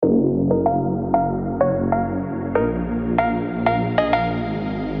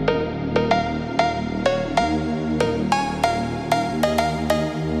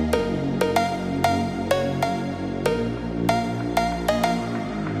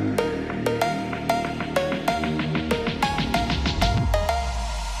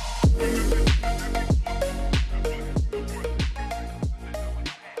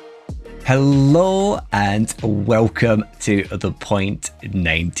Hello and welcome to the Point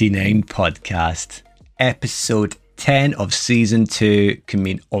 99 podcast. Episode 10 of season 2 can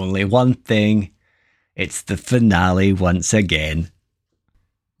mean only one thing. It's the finale once again.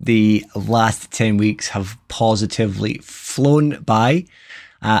 The last 10 weeks have positively flown by.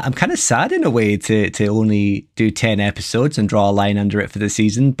 I'm kind of sad in a way to only do 10 episodes and draw a line under it for the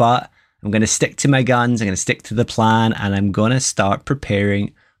season, but I'm going to stick to my guns, I'm going to stick to the plan, and I'm going to start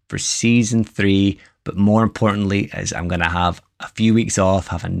preparing for season 3. But more importantly is I'm going to have a few weeks off,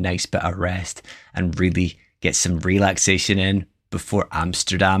 have a nice bit of rest, and really get some relaxation in before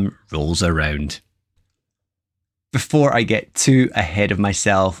Amsterdam rolls around. Before I get too ahead of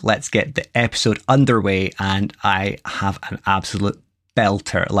myself, let's get the episode underway, and I have an absolute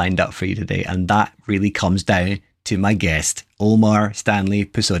belter lined up for you today, and that really comes down to my guest, Omar Stanley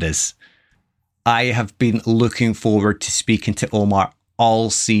Posadas. I have been looking forward to speaking to Omar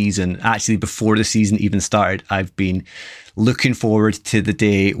all season. Actually, before the season even started, I've been looking forward to the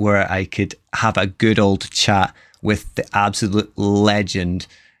day where I could have a good old chat with the absolute legend.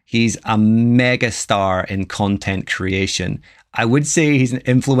 He's a mega star in content creation. I would say he's an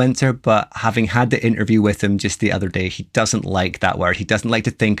influencer, but having had the interview with him just the other day, he doesn't like that word. He doesn't like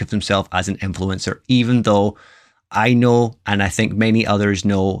to think of himself as an influencer, even though I know, and I think many others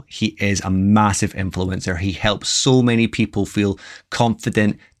know, he is a massive influencer. He helps so many people feel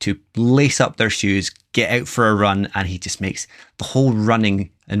confident to lace up their shoes, get out for a run, and he just makes the whole running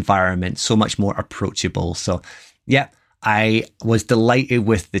environment so much more approachable. So, yeah. I was delighted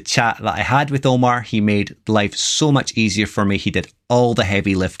with the chat that I had with Omar. He made life so much easier for me. He did all the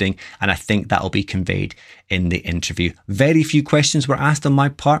heavy lifting, and I think that'll be conveyed in the interview. Very few questions were asked on my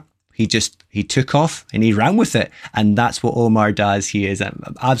part. He took off and he ran with it. And that's what Omar does. He is an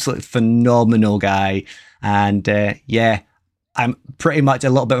absolutely phenomenal guy. And I'm pretty much a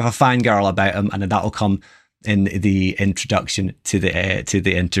little bit of a fangirl about him, and that'll come in the introduction to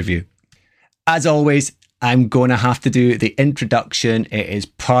the interview. As always, I'm going to have to do the introduction. It is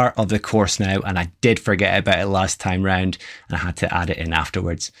part of the course now, and I did forget about it last time round, and I had to add it in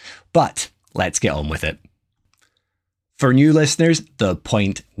afterwards. But let's get on with it. For new listeners, the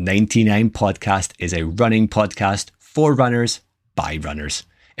Point 99 podcast is a running podcast for runners by runners.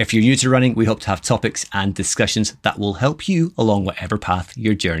 If you're new to running, we hope to have topics and discussions that will help you along whatever path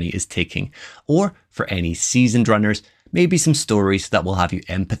your journey is taking. Or for any seasoned runners, maybe some stories that will have you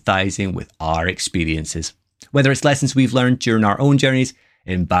empathizing with our experiences. Whether it's lessons we've learned during our own journeys,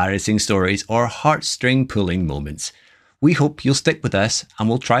 embarrassing stories, or heartstring pulling moments. We hope you'll stick with us, and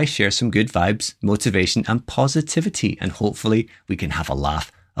we'll try share some good vibes, motivation and positivity, and hopefully we can have a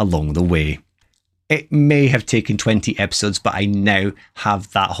laugh along the way. It may have taken 20 episodes, but I now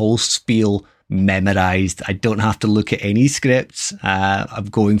have that whole spiel memorized. I don't have to look at any scripts. I'm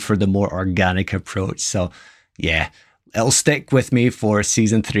going for the more organic approach. So yeah, it'll stick with me for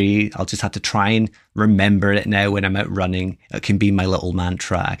season 3. I'll just have to try and remember it now when I'm out running. It can be my little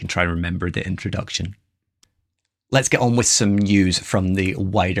mantra. I can try and remember the introduction. Let's get on with some news from the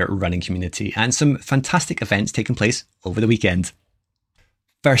wider running community and some fantastic events taking place over the weekend.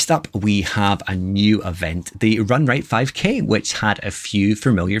 First up, we have a new event, the Run Right 5K, which had a few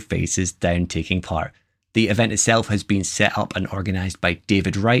familiar faces down taking part. The event itself has been set up and organised by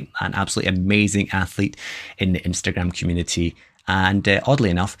David Wright, an absolutely amazing athlete in the Instagram community. And oddly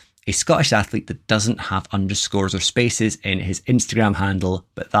enough, a Scottish athlete that doesn't have underscores or spaces in his Instagram handle,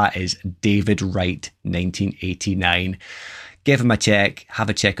 but that is David Wright 1989. Give him a check, have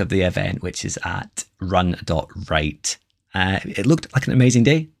a check of the event, which is at run.right. It looked like an amazing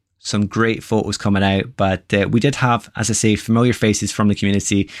day. Some great photos coming out, but we did have, as I say, familiar faces from the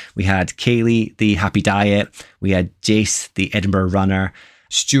community. We had Kaylee, the Happy Diet. We had Jace, the Edinburgh runner.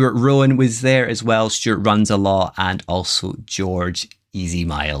 Stuart Rowan was there as well. Stuart runs a lot, and also George Easy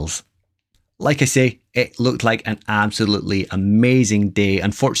Miles. Like I say, it looked like an absolutely amazing day.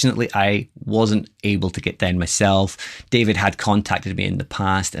 Unfortunately, I wasn't able to get down myself. David had contacted me in the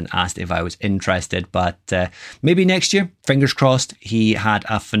past and asked if I was interested, but maybe next year, fingers crossed. He had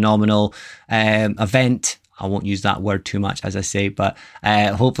a phenomenal event. I won't use that word too much, as I say, but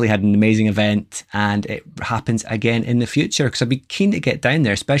hopefully had an amazing event, and it happens again in the future, because I'd be keen to get down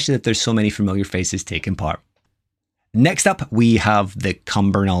there, especially if there's so many familiar faces taking part. Next up, we have the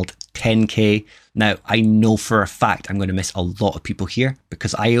Cumbernauld 10K. Now, I know for a fact I'm going to miss a lot of people here,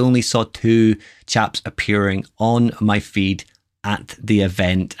 because I only saw 2 chaps appearing on my feed at the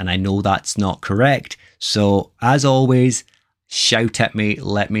event, and I know that's not correct. So, as always, shout at me,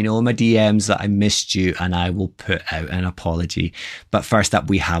 let me know in my DMs that I missed you, and I will put out an apology. But first up,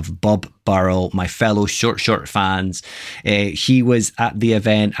 we have Bob Burrow, my fellow short fans. He was at the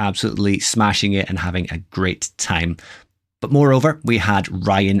event, absolutely smashing it and having a great time. But moreover, we had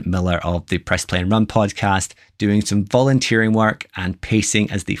Ryan Miller of the Press Play and Run podcast doing some volunteering work and pacing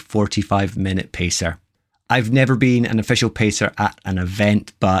as the 45-minute pacer. I've never been an official pacer at an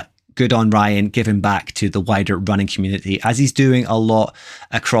event, but good on Ryan giving back to the wider running community, as he's doing a lot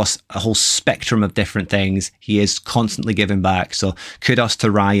across a whole spectrum of different things. He is constantly giving back. So kudos to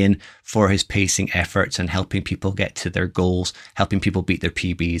Ryan for his pacing efforts and helping people get to their goals, helping people beat their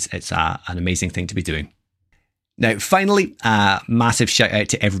PBs. It's an amazing thing to be doing. Now, finally, a massive shout out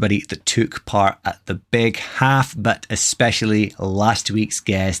to everybody that took part at the big half, but especially last week's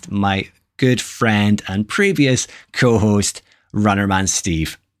guest, my good friend and previous co-host, Runnerman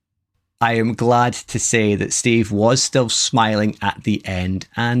Steve. I am glad to say that Steve was still smiling at the end,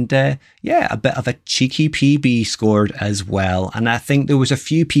 and a bit of a cheeky PB scored as well. And I think there was a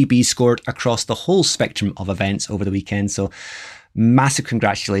few PBs scored across the whole spectrum of events over the weekend. So massive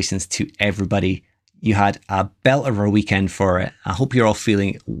congratulations to everybody. You had a belter of a weekend for it. I hope you're all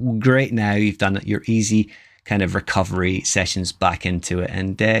feeling great now. You've done your easy kind of recovery sessions back into it.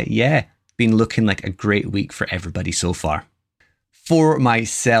 And been looking like a great week for everybody so far. For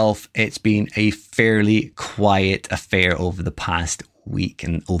myself, it's been a fairly quiet affair over the past week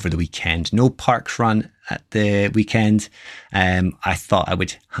and over the weekend. No park run at the weekend. I thought I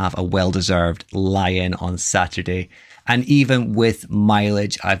would have a well-deserved lie-in on Saturday. And even with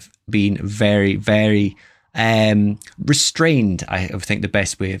mileage, I've been very, very restrained, I think the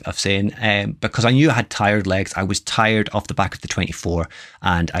best way of saying, because I knew I had tired legs. I was tired off the back of the 24,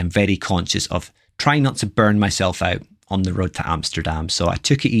 and I'm very conscious of trying not to burn myself out on the road to Amsterdam. So I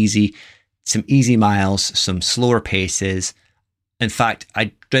took it easy, some easy miles, some slower paces. In fact,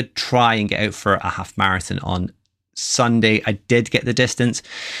 I did try and get out for a half marathon on Sunday. I did get the distance,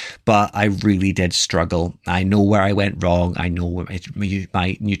 but I really did struggle. I know where I went wrong. I know where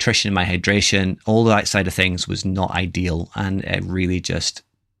my nutrition, my hydration, all that side of things was not ideal. And it really just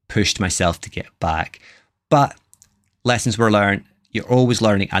pushed myself to get back. But lessons were learned. You're always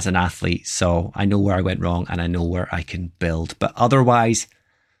learning as an athlete. So I know where I went wrong and I know where I can build. But otherwise,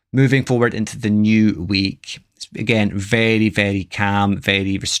 moving forward into the new week, again, very, very calm,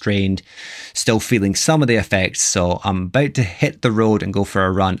 very restrained, still feeling some of the effects. So I'm about to hit the road and go for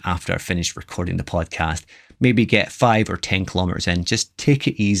a run after I finish recording the podcast. Maybe get 5 or 10 kilometers in. Just take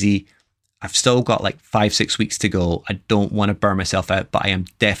it easy. I've still got like 5-6 weeks to go. I don't want to burn myself out, but I am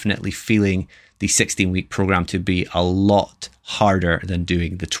definitely feeling the 16-week program to be a lot harder than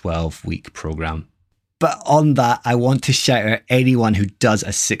doing the 12-week program. But on that, I want to shout out anyone who does a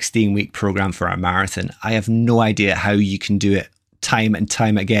 16-week program for a marathon. I have no idea how you can do it time and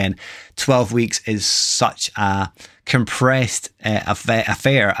time again. 12 weeks is such a compressed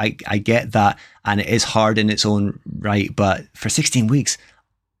affair. I get that, and it is hard in its own right. But for 16 weeks,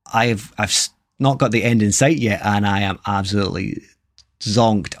 I've not got the end in sight yet, and I am absolutely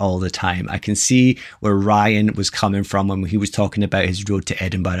zonked all the time. I can see where Ryan was coming from when he was talking about his road to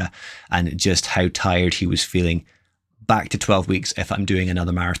Edinburgh and just how tired he was feeling. Back to 12 weeks if I'm doing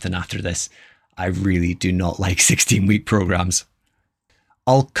another marathon after this. I really do not like 16-week programs.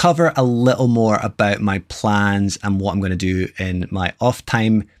 I'll cover a little more about my plans and what I'm going to do in my off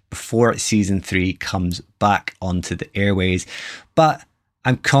time before season 3 comes back onto the airways. But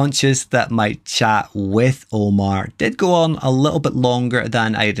I'm conscious that my chat with Omar did go on a little bit longer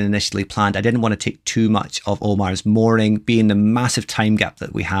than I had initially planned. I didn't want to take too much of Omar's morning, being the massive time gap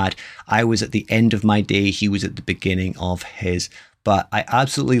that we had. I was at the end of my day. He was at the beginning of his. But I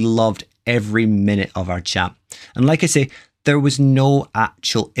absolutely loved every minute of our chat. And like I say, there was no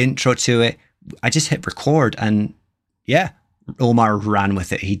actual intro to it. I just hit record and Omar ran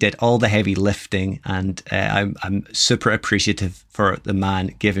with it. He did all the heavy lifting, and I'm super appreciative for the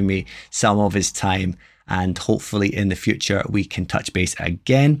man giving me some of his time, and hopefully in the future we can touch base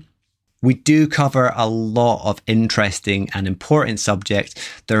again. We do cover a lot of interesting and important subjects.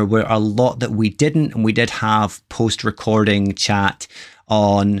 There were a lot that we didn't, and we did have post-recording chat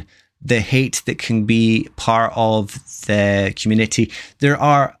on the hate that can be part of the community. There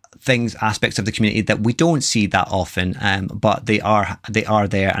are aspects of the community that we don't see that often, but they are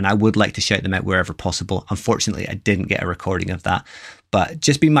there, and I would like to shout them out wherever possible. Unfortunately, I didn't get a recording of that, but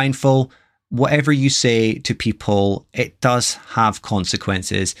just be mindful. Whatever you say to people, it does have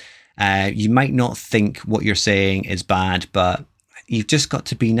consequences. You might not think what you're saying is bad, but you've just got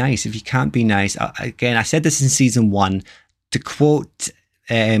to be nice. If you can't be nice, again, I said this in season 1, to quote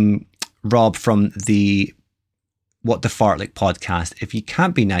Rob from the What the Fartlek podcast. If you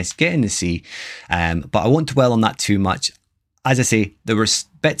can't be nice, get in the sea. But I won't dwell on that too much. As I say, there were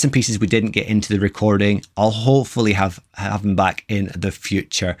bits and pieces we didn't get into the recording. I'll hopefully have him back in the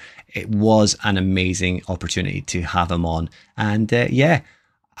future. It was an amazing opportunity to have him on. And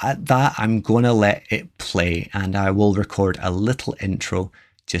at that, I'm going to let it play, and I will record a little intro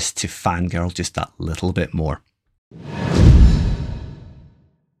just to fangirl just that little bit more.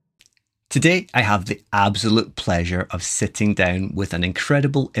 Today, I have the absolute pleasure of sitting down with an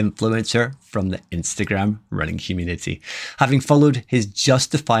incredible influencer from the Instagram running community. Having followed his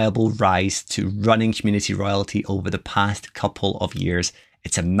justifiable rise to running community royalty over the past couple of years,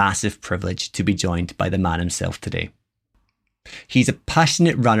 it's a massive privilege to be joined by the man himself today. He's a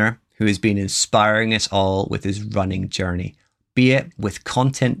passionate runner who has been inspiring us all with his running journey, be it with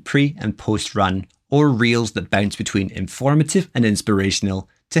content pre and post run or reels that bounce between informative and inspirational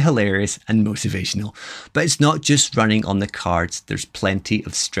to hilarious and motivational. But it's not just running on the cards, there's plenty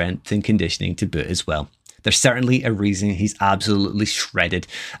of strength and conditioning to boot as well. There's certainly a reason he's absolutely shredded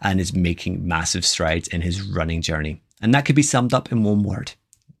and is making massive strides in his running journey. And that could be summed up in one word: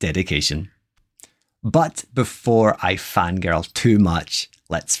 dedication. But before I fangirl too much,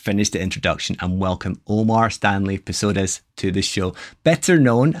 let's finish the introduction and welcome Omar Stanley Posadas to the show, better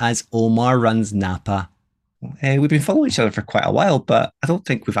known as Omar Runs Napa. We've been following each other for quite a while, but I don't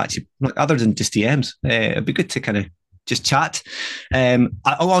think we've actually, other than just DMs, it'd be good to kind of just chat. I'm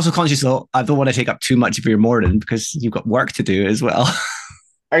also conscious, though, I don't want to take up too much of your morning because you've got work to do as well.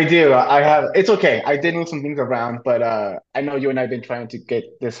 I do. I have. It's okay. I did move some things around, but I know you and I have been trying to get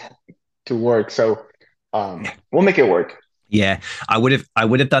this to work, so we'll make it work. Yeah, I would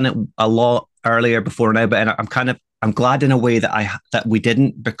have done it a lot earlier before now, but I'm glad in a way that we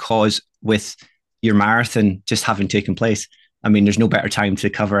didn't, because with your marathon just having taken place, I mean, there's no better time to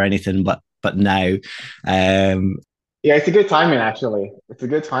cover anything but now. Yeah, it's a good timing, actually. It's a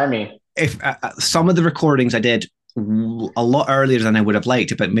good timing. If some of the recordings I did a lot earlier than I would have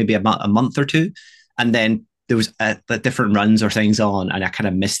liked, but maybe a month or two, and then there was the different runs or things on, and I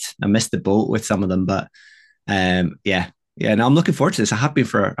missed the boat with some of them. But yeah. No, I'm looking forward to this. I have been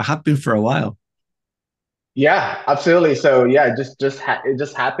for a while. Yeah, absolutely. So yeah, it just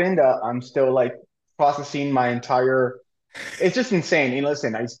happened. I'm still like processing my entire. It's just insane. And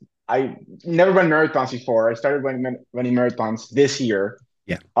listen, I never run marathons before. I started running marathons this year.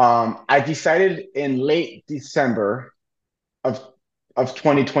 Yeah, I decided in late December of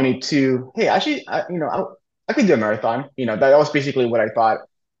 2022. Hey, actually, I could do a marathon. That was basically what I thought.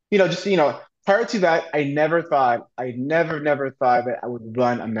 Just prior to that, I never thought that I would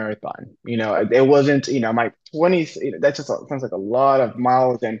run a marathon. It wasn't. My 20s. That just sounds like a lot of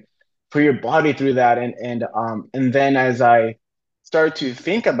miles and for your body through that. And then as I started to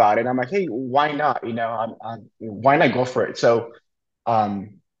think about it, I'm like, hey, why not? Why not go for it? So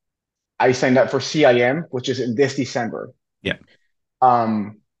um, I signed up for CIM, which is in this December. yeah,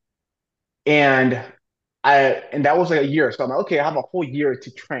 Um, and and that was like a year. So I'm like, okay, I have a whole year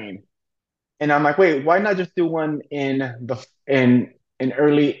to train. And I'm like, wait, why not just do one in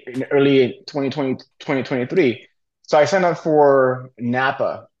early 2020 2023? So I signed up for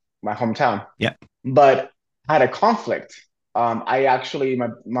Napa, my hometown, yeah, but had a conflict. I actually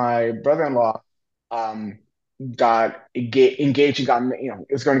my brother-in-law um engaged and got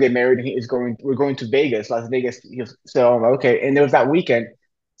is going to get married, and we're going to Vegas, Las Vegas. So I'm like, okay, and there was that weekend.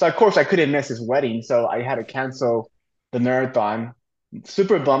 So of course I couldn't miss his wedding, so I had to cancel the marathon.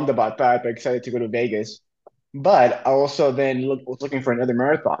 Super bummed about that, but excited to go to Vegas. But I also then was looking for another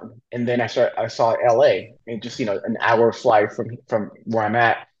marathon, and then I saw LA, and just an hour flight from where I'm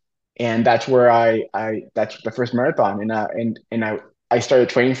at, and that's where that's the first marathon, and I started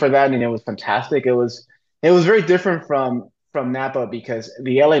training for that, and it was fantastic. It was very different from Napa because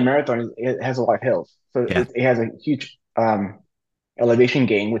the LA marathon it has a lot of hills, so yeah. it has a huge elevation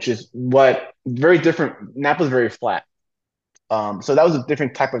gain, which is what very different. Napa's very flat, so that was a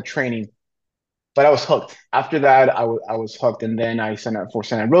different type of training, but I was hooked. After that, I was hooked, and then I signed up for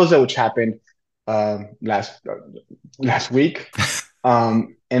Santa Rosa, which happened last week,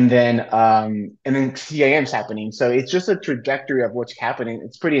 and then CIM's happening. So it's just a trajectory of what's happening.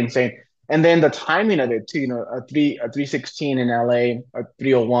 It's pretty insane, and then the timing of it too. A 3:16 in LA, a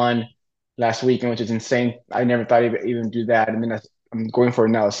 3:01 last weekend, which is insane. I never thought I'd even do that, and then I'm going for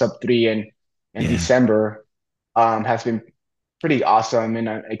now a sub three in Yeah. December. Has been pretty awesome, and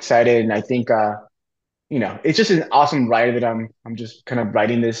I'm excited. And I think it's just an awesome ride that I'm just kind of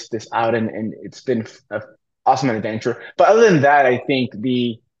riding this out, and it's been a awesome adventure. But other than that, I think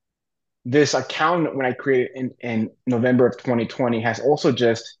the this account when I created in November of 2020 has also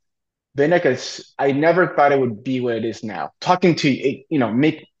just been like I never thought it would be what it is now. Talking to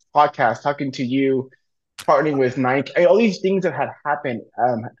make podcasts, talking to you, partnering with Nike, all these things that had happened.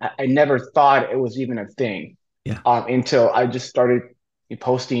 I never thought it was even a thing Yeah. until I just started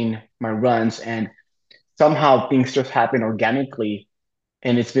posting my runs, and somehow things just happen organically,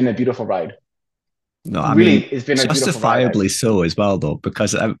 and it's been a beautiful ride. No, I Really, mean it's been a beautiful ride. justifiably so as well, though,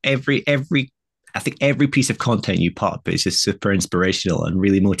 because every I think every piece of content you put up is just super inspirational and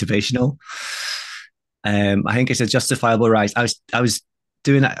really motivational. I think it's a justifiable rise. I was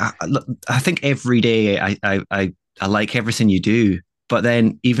doing that. I think every day I like everything you do, but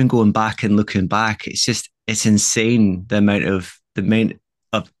then even going back and looking back, it's insane the amount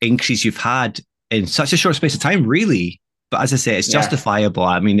of increase you've had in such a short space of time, really. But as I say, it's Yeah, justifiable.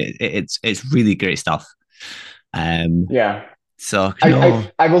 I mean, it's really great stuff. Um, yeah. so I, no,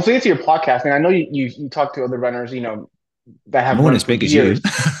 I was listening to your podcast, and I know you talk to other runners, that have no one run as for big as you. years.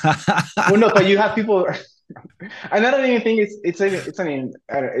 Well, no, but you have people, and I don't even think it's not even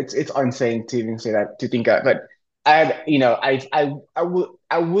it's insane to even say that, to think that. But I had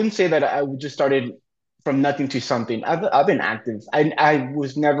I wouldn't say that I would just started from nothing to something. I've been active. I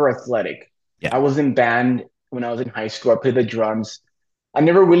was never athletic. Yeah, I was in band when I was in high school. I played the drums. I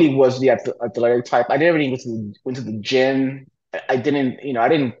never really was the athletic type. I never really went to the gym. I didn't, I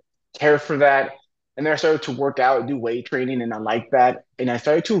didn't care for that. And then I started to work out, do weight training, and I like that. And I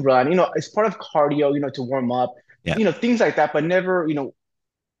started to run, it's part of cardio, to warm up, yeah, things like that, but never,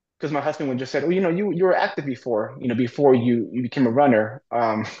 because my husband would just said, oh, you were active before, before you became a runner.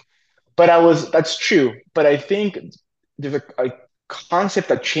 But that's true. But I think there's a concept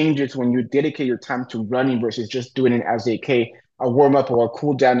that changes when you dedicate your time to running versus just doing it as a warm up or a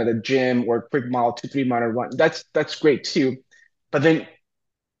cool down at the gym or a quick mile, 2, 3 mile run. That's great too. But then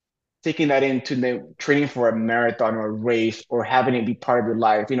taking that into the training for a marathon or a race or having it be part of your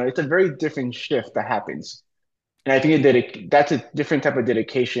life, it's a very different shift that happens. And I think that's a different type of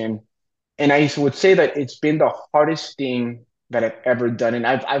dedication. And I would say that it's been the hardest thing that I've ever done. And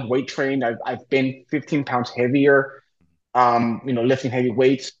I've weight trained. I've been 15 pounds heavier, lifting heavy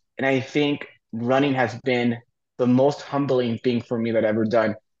weights. And I think running has been the most humbling thing for me that I've ever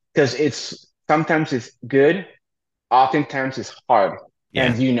done, because it's sometimes it's good, oftentimes it's hard, yeah.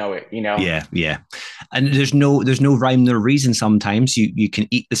 and you know it. Yeah, yeah. And there's no rhyme nor reason sometimes. You can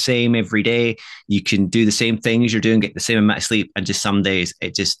eat the same every day, you can do the same things you're doing, get the same amount of sleep, and just some days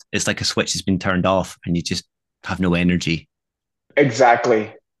it's like a switch has been turned off and you just have no energy.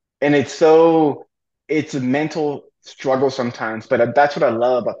 Exactly. And it's a mental struggle sometimes, but that's what I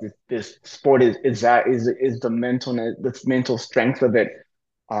love about this sport is the mental strength of it.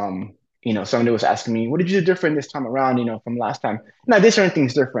 Somebody was asking me, what did you do different this time around, from last time? Now, there's certain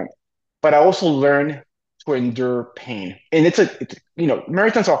things different, but I also learned to endure pain. And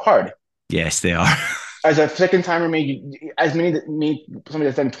marathons are hard. Yes, they are. As a second timer, maybe as many that me somebody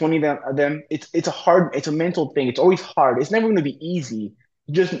that's done 20 of them, it's a mental thing. It's always hard. It's never going to be easy.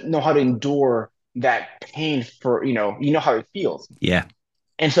 You just know how to endure that pain for, how it feels. Yeah.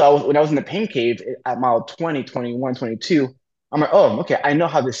 And so when I was in the pain cave at mile 20, 21, 22, I'm like, oh, okay, I know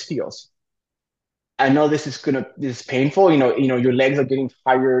how this feels. I know this is painful. Your legs are getting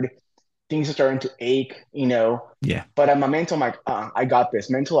tired, things are starting to ache. Yeah. But at my mental, I'm like, I got this.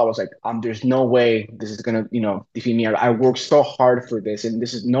 Mental, I was like, there's no way this is gonna, defeat me. I worked so hard for this, and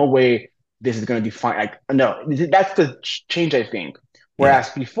this is no way this is gonna define. Like, no, that's the change, I think. Yeah. Whereas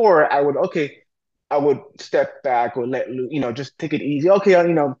before, I would step back or just take it easy. Okay,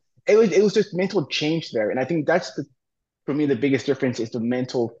 it was just mental change there, and I think that's for me the biggest difference is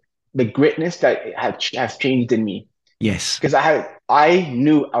the gritness that has changed in me, Yes. because I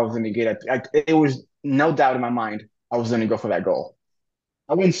knew I was going to get it. It was no doubt in my mind I was going to go for that goal.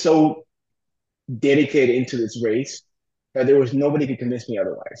 I went so dedicated into this race that there was nobody could convince me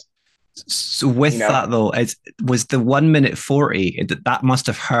otherwise. So You with know, that though, it was the 1 minute 40 that must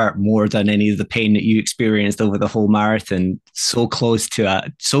have hurt more than any of the pain that you experienced over the whole marathon. So close to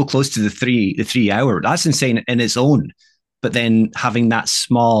the 3 hour. That's insane in its own. But then having that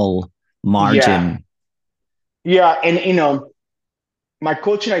small yeah, margin. yeah, and my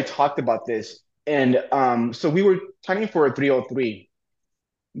coach and I talked about this, and so we were planning for a 303.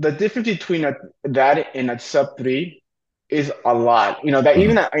 The difference between that and a sub 3 is a lot. That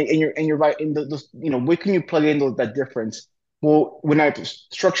even Mm, that, and you're right. In those, where can you plug in that difference? Well, when I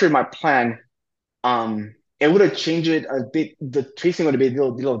structured my plan, it would have changed it a bit. The tracing would have been a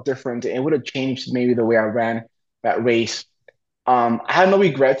little different. It would have changed maybe the way I ran that race. I had no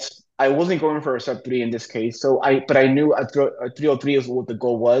regrets. I wasn't going for a sub 3 in this case. But I knew a 303 is what the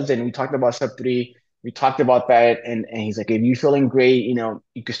goal was, and we talked about sub 3. We talked about that, and he's like, if you're feeling great, you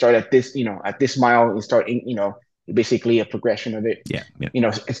could start at this, at this mile and start, basically a progression of it, Yeah,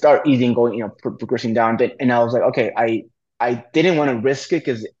 yeah, start easing, going, progressing down. And I was like, okay, I didn't want to risk it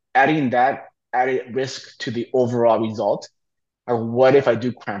because adding that added risk to the overall result. Or what if I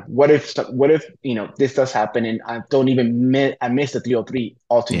do cramp? What if this does happen and I don't even I miss the 303 yeah,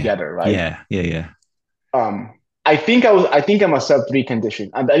 altogether, right? yeah, yeah, yeah. Um, I think I'm a sub three condition.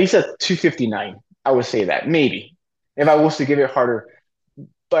 I'm at least at 259. I would say that maybe if I was to give it harder,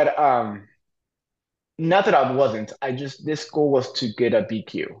 but not that I wasn't. I just this goal was to get a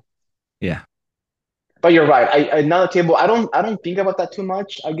BQ. Yeah. But you're right. Another table. I don't think about that too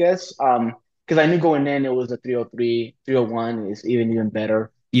much. I guess because I knew going in it was a 303, 301 is even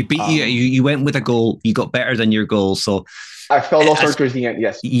better. You beat Um, you went with a goal. You got better than your goal. So I felt those as towards the end.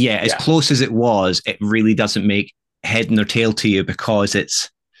 Yes. yeah, as Yeah. close as it was, it really doesn't make head nor tail to you because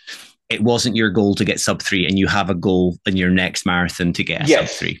it wasn't your goal to get sub three, and you have a goal in your next marathon to get a sub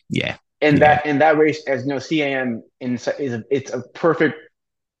Yes. three. Yeah, And yeah, that race, as you know, CAM it's a perfect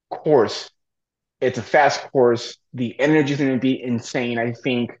course. It's a fast course. The energy is going to be insane. I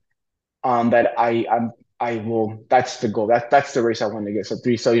think that I will. That's the goal. That's the race I want to get sub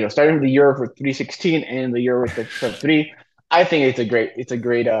three. So starting the year for 316 and the year with the sub three, I think it's a great it's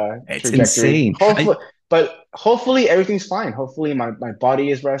trajectory. insane. Hopefully everything's fine. Hopefully my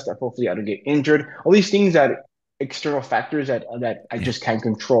body is rested. Hopefully I don't get injured. All these things that external factors that I Yeah, just can't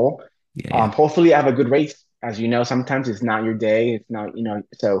control. yeah, yeah. Hopefully I have a good race. As you know, sometimes it's not your day. It's not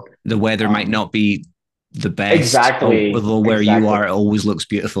so. The weather might Um, not be the best, exactly, although where you exactly. are, it always looks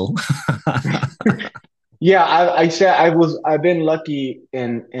beautiful. Yeah, I said I've been lucky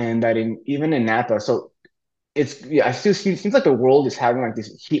in that in even in Napa. So it still seems like the world is having like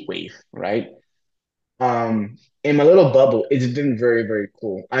this heat wave, right? In my little bubble, it's been very, very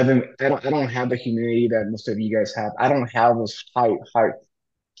cool. I don't have the humidity that most of you guys have. I don't have those high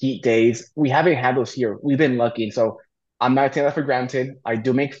heat days. We haven't had those here. We've been lucky. So I'm not taking that for granted. I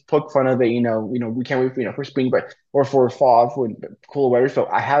do poke fun of it, we can't wait for spring, but or for fall, for cool weather. So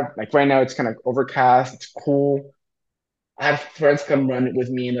I have like right now it's kind of overcast, it's cool. I have friends come run with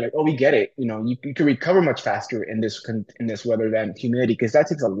me and they're like, "Oh, we get it. You can recover much faster in this weather than humidity because that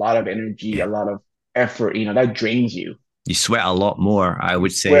takes a lot of energy, Yeah, a lot of effort. That drains you. you sweat a lot more, I You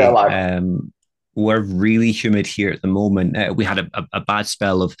would sweat a say. lot, We're really humid here at the moment. We had a bad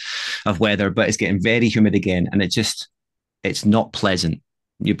spell of weather, but it's getting very humid again, and it's not pleasant.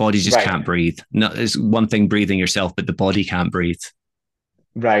 Your body just right? can't breathe. No, it's one thing breathing yourself, but the body can't breathe.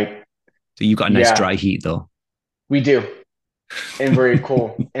 Right. So you got a nice Yeah, dry heat though. we do. And very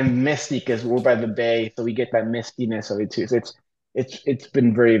cool and misty because we're by the bay, so we get that mistiness of it too. So it's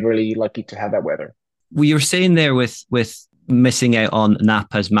been very really lucky to have that weather. Well, you were saying there with missing out on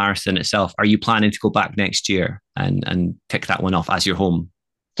Napa's marathon itself. Are you planning to go back next year and tick that one off as your home?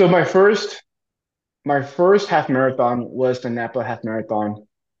 So my first half marathon was the Napa half marathon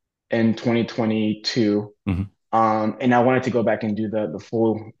in 2022. Mm-hmm. And I wanted to go back and do the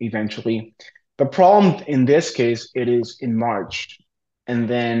full eventually. The problem in this case, it is in March, and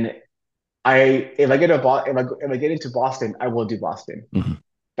then if I get if I get into Boston, I will do Boston. Mm-hmm.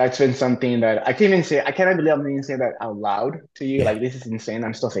 That's been something that I can't even say. I cannot believe I'm even saying that out loud to you. Yeah, Like this is insane.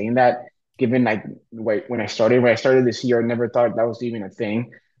 I'm still saying that, given like when I started this year, I never thought that was even a thing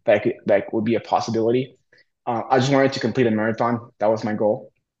that would be a possibility. I just wanted to complete a marathon. That was my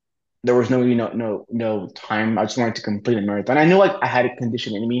goal. There was no time. I just wanted to complete a marathon. I knew like I had a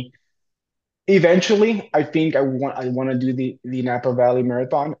condition in me. Eventually, I think I want to do the Napa Valley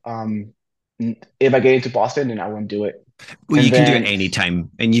Marathon. If I get into Boston, then I won't do it. well, And you can do it then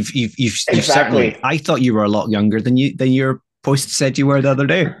anytime, and you've certainly. exactly, I thought you were a lot younger than your post said you were the other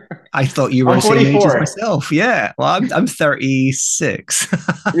day. I thought you were I'm the same age as 44. myself. Yeah, well, I'm 36.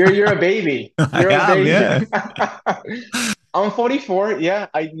 You're a baby. I You're a am, baby. yeah. I'm 44. Yeah,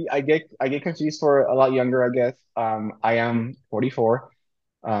 I get confused for a lot younger, I guess. I am 44.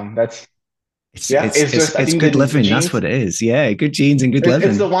 That's It's yeah. it's It's it's just I it's think good the living. That's genes. what it is. Yeah, good genes and good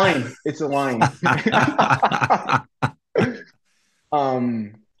It's the living. wine. It's the wine.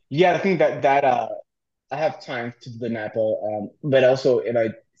 Um, yeah, I think that I have time to do the Napa. But also if I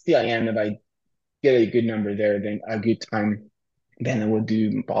get a good number there, then a good time, then I will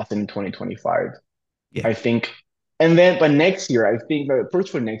do Boston in 2025. Yeah. I think. And then, but next year, I think the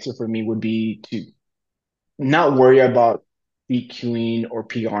approach for next year for me would be to not worry about BQing or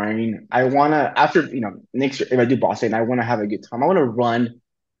PRing. I wanna after next year if I do Boston, I wanna have a good time. I wanna run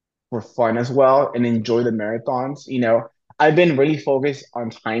for fun as well and enjoy the marathons. I've been really focused on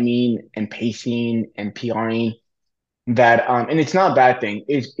timing and pacing and PRing that and it's not a bad thing.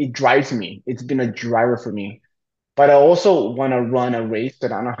 It drives me. It's been a driver for me. But I also want to run a race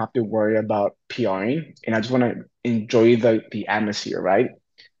that I don't have to worry about PRing, and I just want to enjoy the atmosphere, right?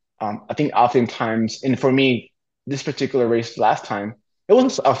 I think oftentimes, and for me, this particular race last time, it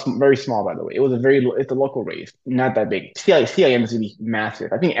was very small, by the way. It's a local race, not that big. CIM is gonna be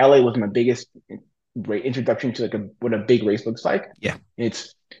massive. I think LA was my biggest introduction to like what a big race looks like. Yeah.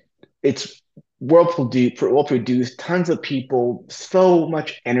 It's it's well produced, tons of people, so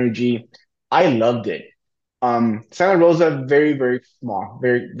much energy. I loved it. Santa Rosa, very, very small,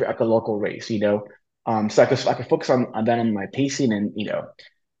 very like a local race, you know. So I could focus on that on my pacing and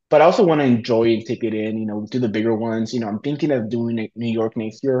but I also want to enjoy and take it in, do the bigger ones. I'm thinking of doing New York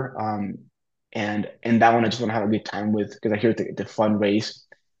next year. And that one I just want to have a good time with because I hear it's a fun race.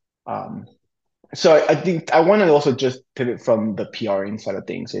 Um, so I think I want to also just pivot from the PRing side of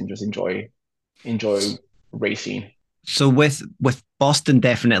things and just enjoy racing. So with Boston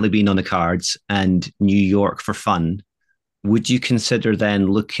definitely being on the cards and New York for fun, would you consider then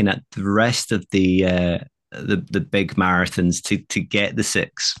looking at the rest of the big marathons to get the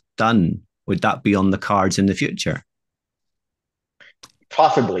six done? Would that be on the cards in the future?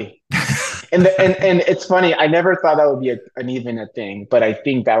 Possibly. And it's funny. I never thought that would be an even a thing, but I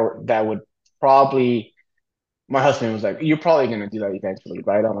think that would probably. My husband was like, "You're probably gonna do that eventually,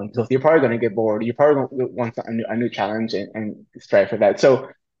 right?" I'm like, "So you're probably gonna get bored. You're probably gonna want a new challenge and strive for that." So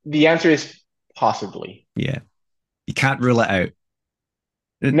the answer is possibly. Yeah, you can't rule it out.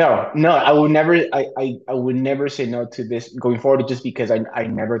 No, no, I would never say no to this going forward just because I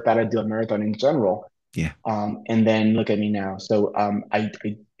never thought I'd do a marathon in general. Yeah, And then look at me now. So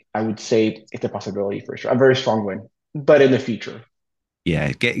I would say it's a possibility for sure. A very strong one, but in the future.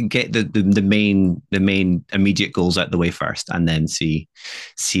 yeah. Get the main immediate goals out the way first, and then see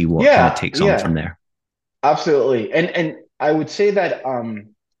what kind of Yeah, takes on from yeah, there. absolutely. And I would say that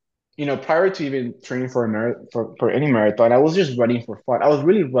prior to even training for for any marathon, I was just running for fun. I was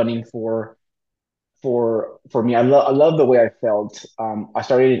really running for me. I love the way I felt. I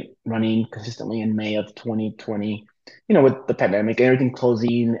started running consistently in May of 2020, with the pandemic and everything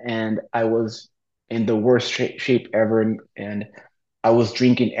closing, and I was in the worst shape ever, and I was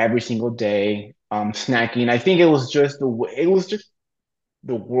drinking every single day, snacking. I think it was just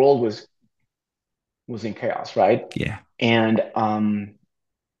the world was in chaos, right? Yeah, And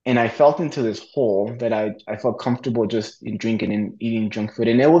and I felt into this hole that I felt comfortable just in drinking and eating junk food,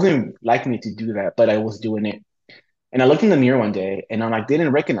 and it wasn't like me to do that, but I was doing it. And I looked in the mirror one day, and I'm like,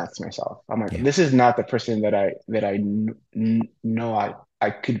 didn't recognize myself. I'm like, yeah, this is not the person that I know I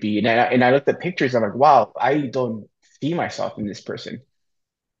could be. And I looked at pictures. I'm like, wow, I don't see myself in this person.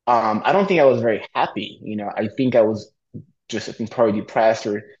 I don't think I was very happy. I think I was just I think probably depressed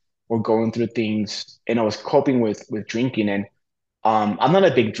or going through things, and I was coping with drinking. And I'm not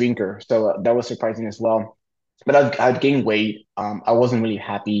a big drinker, so that was surprising as well. But I'd gained weight. I wasn't really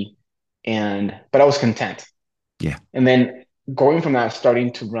happy, but I was content. yeah, And then going from that,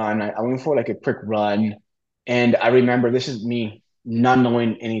 starting to run, I went for like a quick run. And I remember this is me not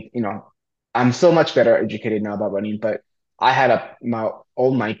knowing I'm so much better educated now about running, but I had my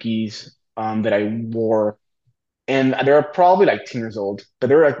old Nikes that I wore, and they're probably like 10 years old, but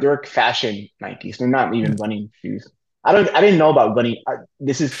they're fashion Nikes. They're not yeah. even running shoes. I didn't know about running.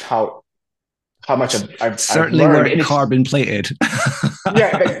 This is how much I've Certainly learned, weren't and it's carbon plated.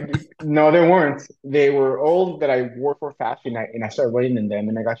 yeah, no, they weren't. They were old that I wore for fashion, and I started running in them,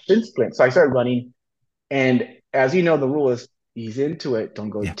 and I got shin splints. So I started running, and as you know, the rule is ease into it. Don't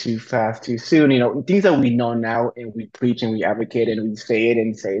go Yeah, too fast, too soon. Things that we know now, and we preach and we advocate and we say it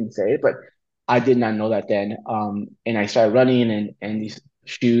and say it and say it. But I did not know that then. And I started running and these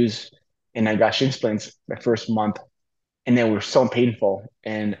shoes, and I got shin splints the first month, and they were so painful.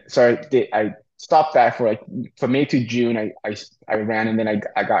 And so I stopped that for like from May to June. I ran and then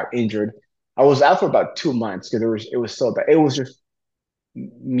I got injured. I was out for about 2 months because it was so bad. It was just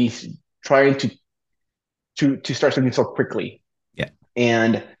me trying to start something so quickly. yeah,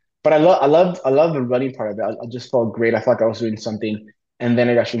 And but I love the running part of it. I just felt great. I felt like I was doing something. And then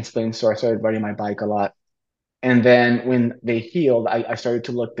I got shin splints, so I started riding my bike a lot. And then when they healed, I started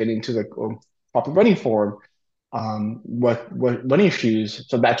to look then into the proper running form, what running shoes.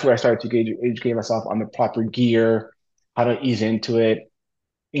 So that's where I started to educate myself on the proper gear, how to ease into it,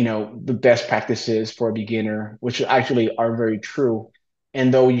 the best practices for a beginner, which actually are very true.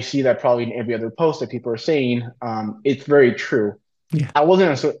 And though you see that probably in every other post that people are saying, it's very true. yeah, I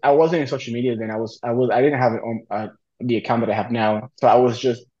wasn't in social media then. I didn't have the account that I have now, so I was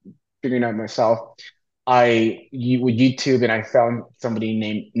just figuring out myself. with YouTube, and I found somebody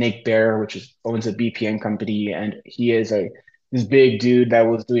named Nick Bear, which is owns a BPN company, and he is a this big dude that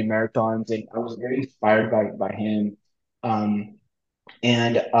was doing marathons, and I was very inspired by him. Um,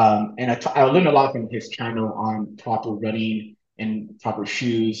 I learned a lot from his channel on proper running and proper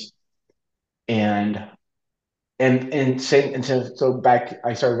shoes, and so back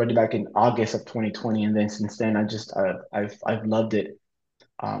I started running back in August of 2020, and then since then I've loved it,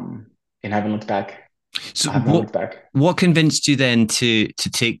 um, and haven't looked back. So I have not looked back. what convinced you then to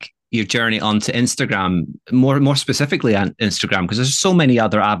take your journey onto Instagram, more specifically on Instagram, because there's so many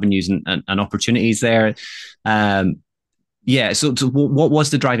other avenues and opportunities there. Um, yeah. So what was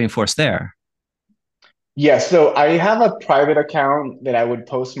the driving force there? Yeah, so I have a private account that I would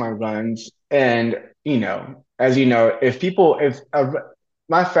post my runs, and as you know, if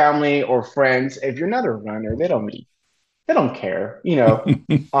my family or friends, if you're not a runner, they don't care, you know.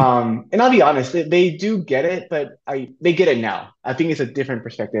 And I'll be honest, they do get it, but they get it now. I think it's a different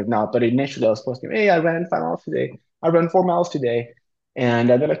perspective now. But initially, I was posting, "Hey, I ran 5 miles today. I ran 4 miles today," and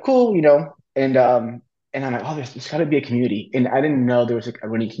they're like, "Cool," and I'm like, "Oh, there's got to be a community," and I didn't know there was like a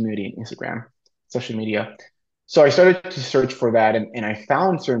running community in Instagram, social media. So I started to search for that, and I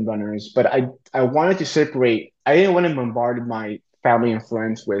found certain runners, but I wanted to separate. I didn't want to bombard my family and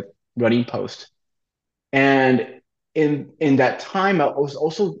friends with running posts. And in that time, I was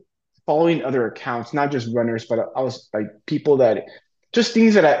also following other accounts, not just runners, but I was like people that just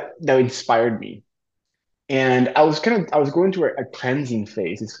things that inspired me. And I was going through a cleansing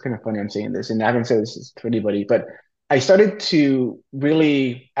phase. It's kind of funny I'm saying this, and I haven't said this to anybody, but I started to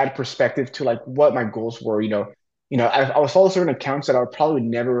really add perspective to like what my goals were. I was following certain accounts that I would probably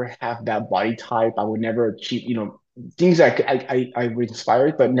never have that body type. I would never achieve, things that I was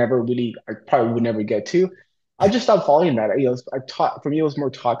inspired, but never really, I probably would never get to. I just stopped following that. I taught for me it was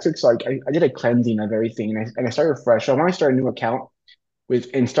more toxic, so I did a cleansing of everything, and I started fresh. So I want to start a new account with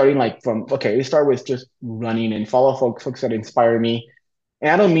and starting like from okay, let's start with just running and follow folks that inspire me.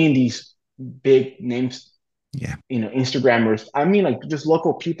 And I don't mean these big names, Yeah. Instagrammers. I mean like just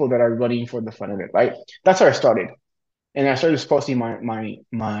local people that are running for the fun of it, right? That's how I started. And I started just posting everyone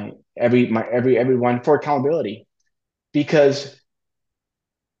for accountability because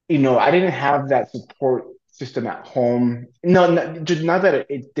I didn't have that support system at home. No, just not that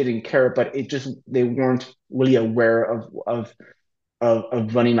it didn't care, but it just they weren't really aware of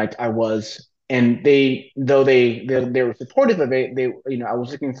running like I was. And they were supportive of it, I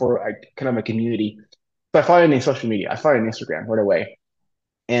was looking for a kind of a community. So I found it in social media. I found it in Instagram right away.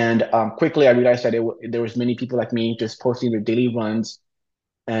 And quickly I realized that there was many people like me just posting their daily runs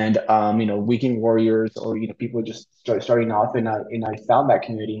and weekend warriors or people just starting off, and I found that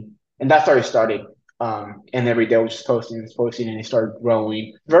community, and that's how I started. And every day I was just posting, and it started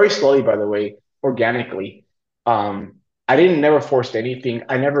growing very slowly, by the way, organically. I didn't never forced anything.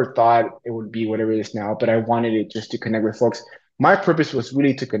 I never thought it would be whatever it is now, but I wanted it just to connect with folks. My purpose was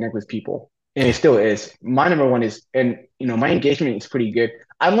really to connect with people, and it still is. My number one is, and my engagement is pretty good.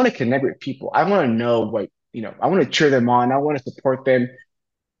 I want to connect with people. I want to know what I want to cheer them on. I want to support them,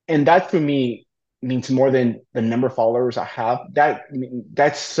 and that for me means more than the number of followers I have.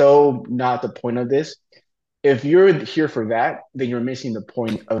 That's so not the point of this. If you're here for that, then you're missing the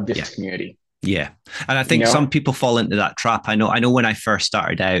point of Yeah. this community. Yeah. And I You think some know? people fall into that trap. I know when I first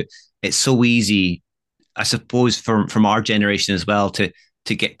started out, it's so easy, I suppose, from our generation as well, to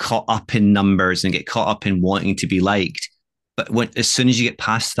get caught up in numbers and get caught up in wanting to be liked. But as soon as you get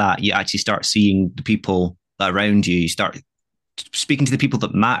past that, you actually start seeing the people around you. You start speaking to the people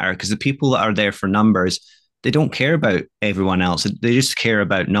that matter, because the people that are there for numbers, they don't care about everyone else. They just care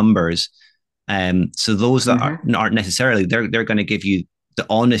about numbers. So those that Hmm. aren't necessarily, they're going to give you the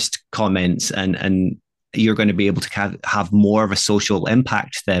honest comments, and you're going to be able to have more of a social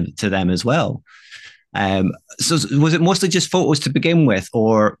impact to them as well. Um, so was it mostly just photos to begin with,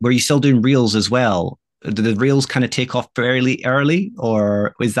 or were you still doing reels as well? Did the reels kind of take off fairly early,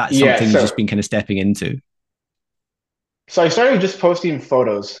 or was that Yeah. something you've just been kind of stepping into? So I started just posting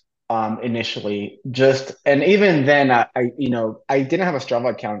photos initially, just and even then I didn't have a Strava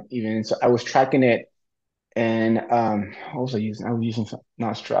account even, so I was tracking it. And what was I using? I was using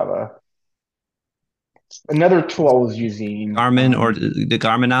not Strava. Another tool I was using. Garmin, or the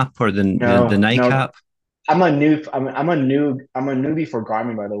Garmin app, or the No, Nike no, app? I'm a newbie for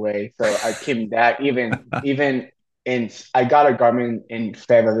Garmin, by the way. So I came back even in I got a Garmin in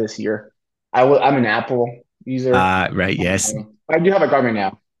February of this year. I'm an Apple user. Right, yes. I do have a Garmin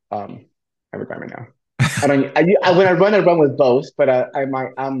now. I have a Garmin now. I don't. when I run with both, but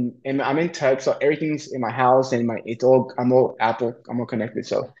I'm in tech, so everything's in my house and my it's all I'm all Apple. I'm all connected.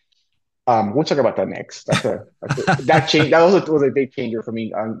 So We'll talk about that next. That change. That was a big changer for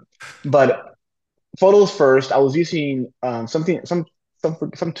me. But photos first. I was using some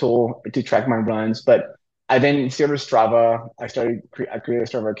tool to track my runs, but I then instead of Strava, I created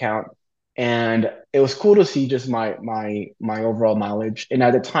a Strava account, and it was cool to see just my overall mileage. And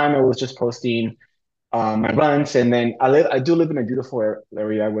at the time, I was just posting my runs, and then I do live in a beautiful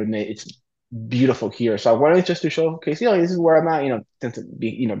area. I would admit it's beautiful here, so I wanted just to showcase, this is where I'm at. Tend to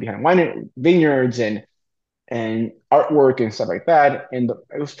be behind vineyards and artwork and stuff like that. And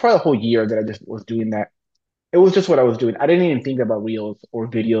it was probably a whole year that I just was doing that. It was just what I was doing. I didn't even think about reels or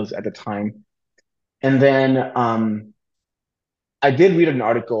videos at the time. And then I did read an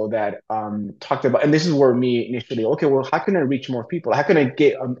article that talked about, and this is where me initially, okay, well, how can I reach more people? How can I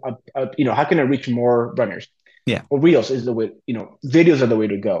get, how can I reach more runners? Yeah. Well, reels is the way, videos are the way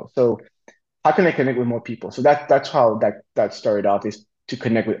to go. So how can I connect with more people? So that's how that started off, is to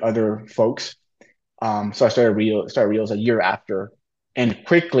connect with other folks. So I started reels a year after, and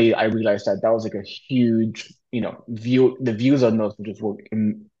quickly I realized that that was like a huge, the views on those just were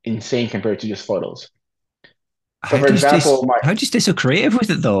insane compared to just photos. So How for do you stay? example, How do you stay so creative with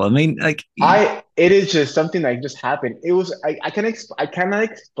it, though? I mean, like, it is just something that just happened. It was I cannot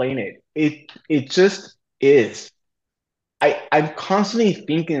explain it. It just is. I'm constantly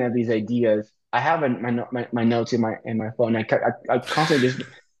thinking of these ideas. I have my notes in my phone. I constantly just,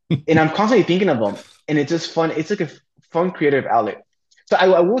 and I'm constantly thinking of them, and it's just fun. It's like a fun creative outlet. So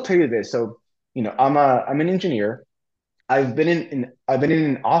I will tell you this. So I'm an engineer. I've been in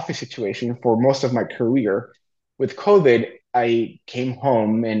an office situation for most of my career. With COVID, I came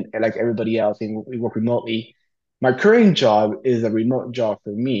home and like everybody else, and we work remotely. My current job is a remote job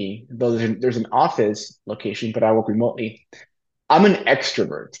for me, though there's an office location, but I work remotely. I'm an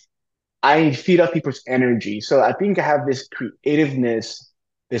extrovert. I feed off people's energy. So I think I have this creativeness,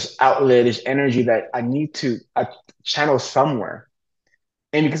 this outlet, this energy that I need to channel somewhere.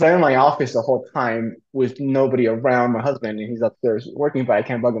 And because I'm in my office the whole time with nobody around, my husband, and he's upstairs working, but I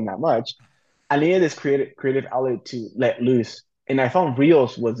can't bug him that much. I needed this creative outlet to let loose. And I found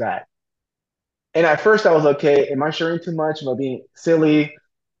Reels was that. And at first I was okay, am I sharing too much? Am I being silly?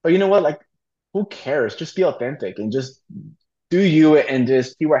 But you know what? Like, who cares? Just be authentic and just do you and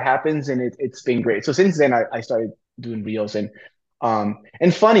just see what happens. And it's been great. So since then I started doing Reels and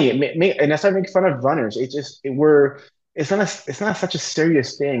funny, and I started making fun of runners. It's not such a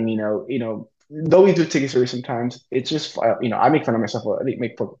serious thing, though we do take it serious sometimes. It's just, I make fun of myself. I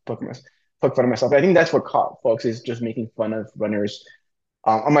think poke fun of myself. I think that's what caught folks, is just making fun of runners,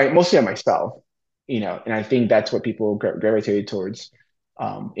 mostly on myself, and I think that's what people gravitated towards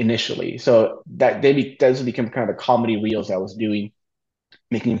initially. So those become kind of the comedy reels I was doing,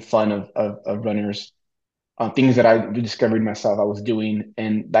 making fun of runners, things that I discovered myself I was doing,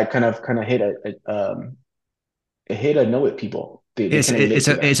 and that kind of hit a note with people. They it's can relate it's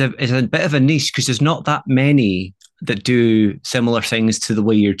to a that. it's a bit of a niche because there's not that many that do similar things to the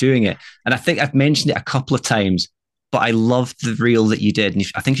way you're doing it. And I think I've mentioned it a couple of times, but I loved the reel that you did, and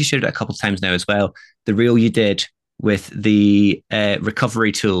I think you shared it a couple of times now as well. The reel you did with the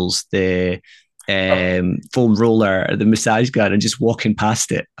recovery tools, the Oh, foam roller, the massage gun, and just walking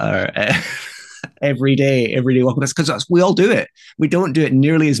past it, or every day walking past, because we all do it. We don't do it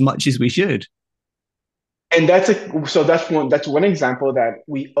nearly as much as we should. and that's one example that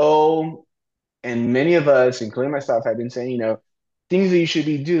we owe, and many of us, including myself, have been saying, things that you should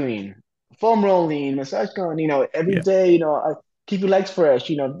be doing: foam rolling, massage gun, every Yeah. day, keep your legs fresh.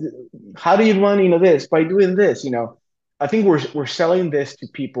 How do you run? This by doing this. I think we're selling this to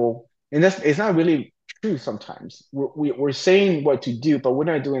people, and that's it's not really true. Sometimes we're saying what to do, but we're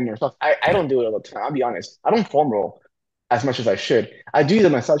not doing it ourselves. I Yeah. don't do it all the time. I'll be honest. I don't foam roll as much as I should. I do the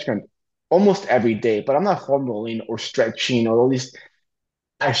massage gun almost every day, but I'm not foam rolling or stretching or all these.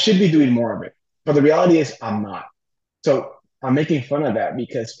 I should be doing more of it, but the reality is I'm not. So I'm making fun of that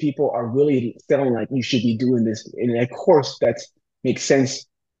because people are really feeling like you should be doing this. And of course, that makes sense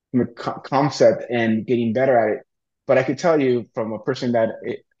from a concept and getting better at it. But I could tell you from a person that,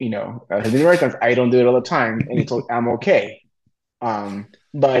 has been right, I don't do it all the time, and I'm okay. And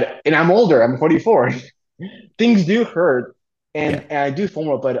I'm older, I'm 44. Things do hurt, Yeah. and I do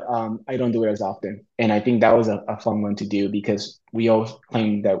formal, but I don't do it as often. And I think that was a fun one to do because we all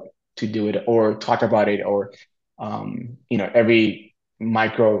claim that to do it or talk about it, or every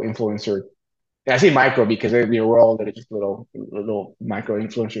micro influencer. And I say micro because we're all that are just little micro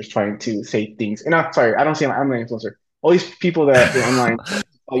influencers trying to say things. And I'm sorry, I don't say I'm an influencer. All these people that online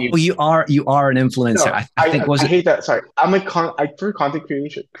tell you, Well, you are an influencer. no, I think was I it. hate that. Sorry, I prefer content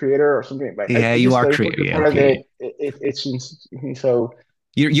creator or something. But Yeah, I you just are the creative. influencer Yeah, part of okay. it. It's just so.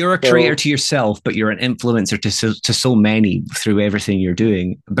 You're a creator So to yourself, but you're an influencer to so many through everything you're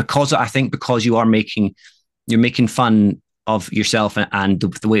doing. Because I think because you're making fun of yourself and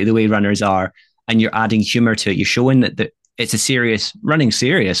the way runners are, and you're adding humor to it. You're showing that it's a serious running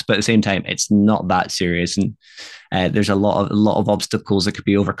serious, but at the same time, it's not that serious, and there's a lot of obstacles that could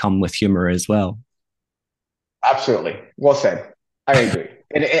be overcome with humor as well. absolutely, well said. I agree.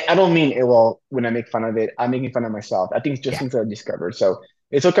 And I don't mean it well when I make fun of it. I'm making fun of myself. I think it's just Yeah, things that I've discovered. So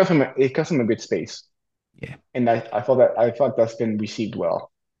it comes from a good space, yeah. and I felt that's been received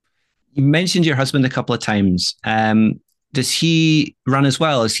well. You mentioned your husband a couple of times. Does he run as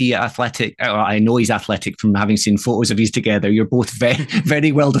well? Is he athletic? Oh, I know he's athletic from having seen photos of you together. You're both very,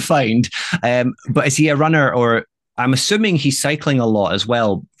 very well defined. But is he a runner, or I'm assuming he's cycling a lot as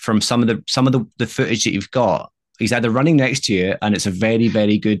well from some of the footage that you've got. He's either running next to you and it's a very,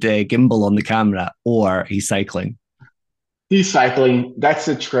 very good gimbal on the camera, or he's cycling. He's cycling. That's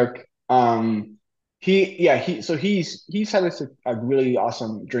the trick. He's had a really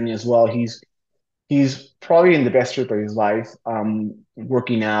awesome journey as well. He's probably in the best shape of his life,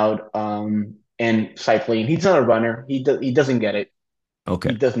 working out, and cycling. He's not a runner. He doesn't get it. Okay.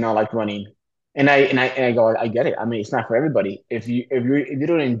 He does not like running. And I go, I get it. I mean, it's not for everybody. If you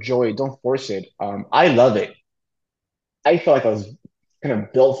don't enjoy it, don't force it. I love it. I feel like I was kind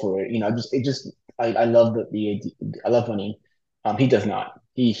of built for it. I love I love running. He does not.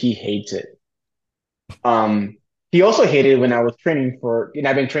 He hates it. Um, he also hated when I was training for,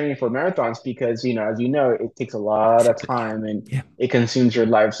 I've been training for marathons because, as you know, it takes a lot of time and Yeah. it consumes your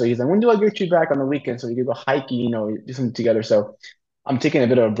life. So he's like, when do I get you back on the weekend so we can go hiking, do something together. So I'm taking a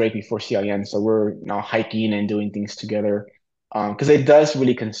bit of a break before CIN. So we're now hiking and doing things together. Because it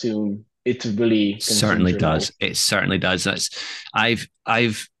really consumes Certainly your life. does. It certainly does. I've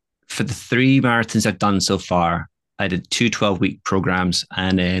for the three marathons I've done so far, I did two 12-week programs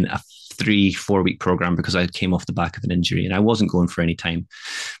and then a 3 4 week program because I came off the back of an injury and I wasn't going for any time.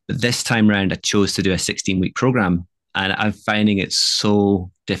 But this time round, I chose to do a 16-week program, and I'm finding it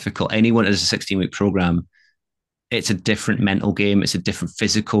so difficult. Anyone that does a 16-week program, it's a different mental game. It's a different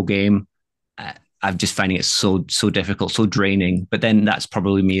physical game. Uh, I'm just finding it so difficult, so draining. But then that's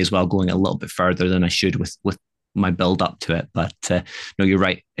probably me as well, going a little bit further than I should with my build up to it. But no, you're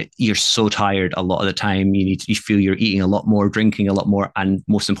right. You're so tired a lot of the time. You feel you're eating a lot more, drinking a lot more, and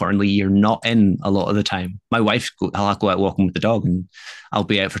most importantly, you're not in a lot of the time. I'll go out walking with the dog, and I'll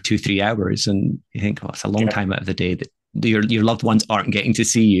be out for 2 3 hours, and you think, oh, it's a long Yeah. time out of the day that your loved ones aren't getting to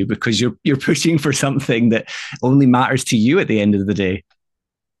see you because you're pushing for something that only matters to you at the end of the day.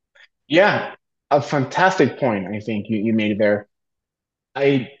 Yeah. A fantastic point, I think you made there.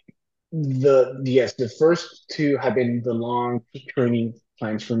 I yes, the first two have been the long training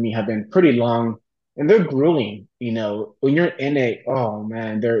plans for me have been pretty long and they're grueling. When you're in it, oh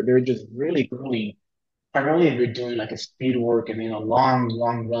man, they're just really grueling. Primarily if you're doing like a speed work and then a long,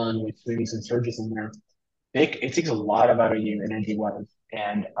 long run with maybe some surges in there. It takes a lot out of you energy wise.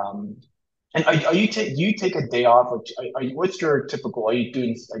 And do you take a day off or what's your typical, are you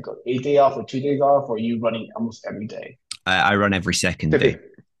doing like a day off or 2 days off or are you running almost every day? I run every second day, Typically.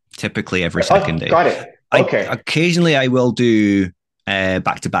 typically every second Oh, day. got it. I Okay. occasionally I will do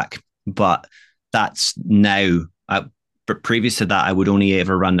back to back, but that's now. But previous to that, I would only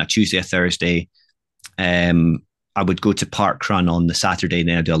ever run a Tuesday, a Thursday. Um, I would go to park run on the Saturday, and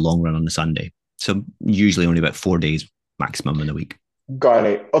then I do a long run on the Sunday. So usually only about 4 days maximum in a week. Got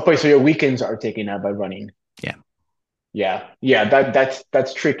it. Okay, so your weekends are taken up by running. Yeah, Yeah. Yeah,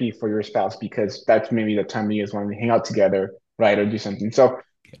 that's tricky for your spouse because that's maybe the time you guys want to hang out together, right? Or do something. So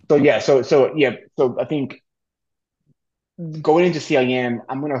I think going into CIM,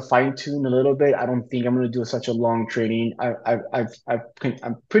 I'm gonna fine tune a little bit. I don't think I'm gonna do such a long training.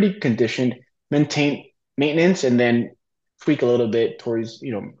 I'm pretty conditioned, maintain maintenance, and then tweak a little bit towards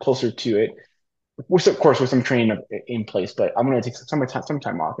closer to it. With of course with some training in place, but I'm gonna take some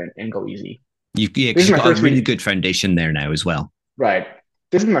time off and go easy. yeah, This because is you've my got a first really week, good foundation there now as well. right?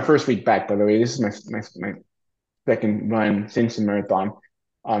 This is my first week back, by the way. This is my second run since the marathon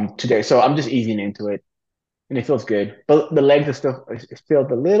today, so I'm just easing into it and it feels good. But the legs are still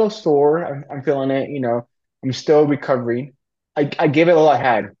a little sore. I'm feeling it. I'm still recovering. I gave it all I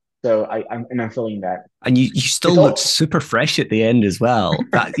had, so I'm feeling that. And you still It's looked all super fresh at the end as well.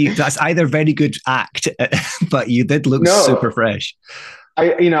 That's either very good act, but you did look super no. fresh.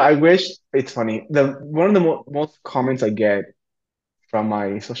 I wish it's funny. The one of the most comments I get from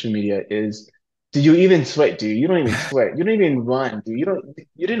my social media is, "Do you even sweat, dude? You don't even sweat. You don't even run, dude.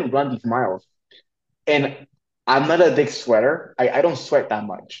 You didn't run these miles." And I'm not a big sweater. I don't sweat that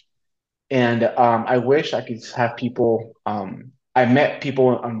much. And I wish I could have people I met people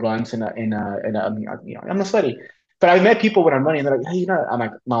on runs you know, I'm not sweaty, but I met people when I'm running. They're like, hey, you know, I'm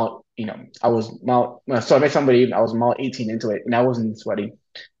like mile, you know, I was mile. So I met somebody. I was mile 18 into it, and I wasn't sweaty.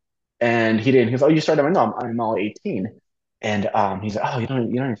 And he didn't. He's like, oh, you started? I'm like, no, I'm mile 18. And he's like, oh, you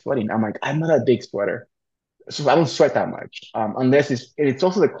don't even sweating. I'm like, I'm not a big sweater, so I don't sweat that much. Unless it's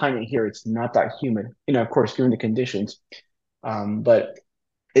also the climate here. It's not that humid. You know, of course, given the conditions. But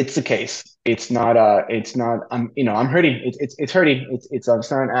it's the case. It's not. I'm hurting. It's hurting. It's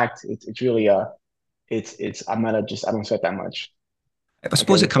not an act. It's really I'm not a just. I don't sweat that much I like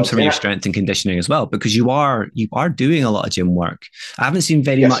suppose other it comes folks. from And your strength and conditioning as well, because you are doing a lot of gym work. I haven't seen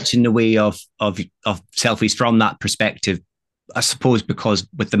very much yes, in the way of selfies from that perspective. I suppose because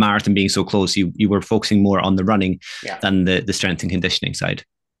with the marathon being so close, you were focusing more on the running yeah, than the strength and conditioning side.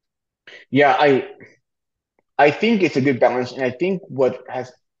 yeah. I think it's a good balance, and I think what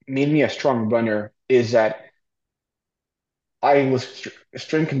has made me a strong runner is that I was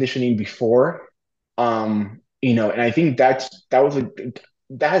strength conditioning before, and I think that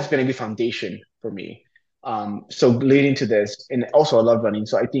has been a good foundation for me. So leading to this, and also I love running.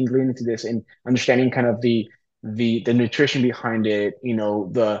 So I think leading to this and understanding kind of the nutrition behind it,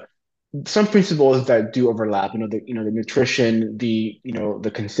 the some principles that do overlap, the nutrition,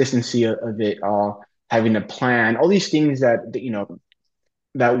 the consistency of it, having a plan, all these things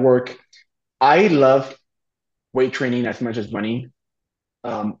that work. I love weight training as much as running.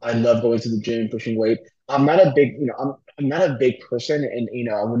 I love going to the gym, pushing weight. I'm not a big person, and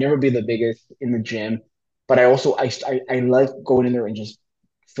I would never be the biggest in the gym. But I also I like going in there and just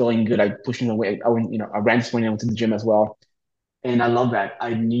feeling good. I pushing the weight. I ran this morning. I went to the gym as well, and I love that.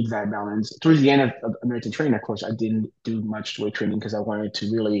 I need that balance. Towards the end of American training, of course, I didn't do much weight training because I wanted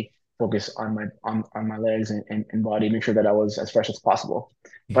to really focus on my legs and body, make sure that I was as fresh as possible.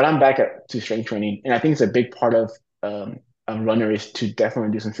 Yeah. But I'm back to strength training, and I think it's a big part of a runner is to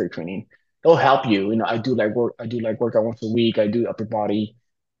definitely do some strength training. It'll help you. I do like work. I do like workout once a week. I do upper body.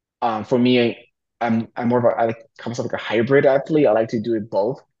 For me, I'm more of I like comes like a hybrid athlete. I like to do it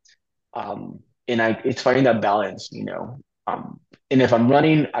both. And it's finding that balance. And if I'm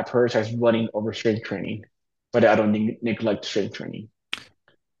running, I prioritize running over strength training, but I don't neglect strength training.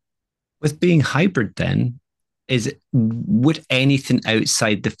 With being hybrid, then would anything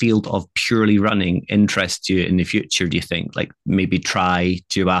outside the field of purely running interest you in the future? Do you think, like maybe try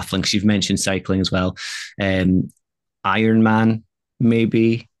duathlon? Because you've mentioned cycling as well. Um, Ironman,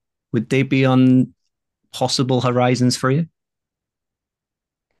 maybe would they be on possible horizons for you?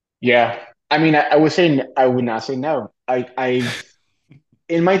 Yeah, I mean, I would say I would not say no. I've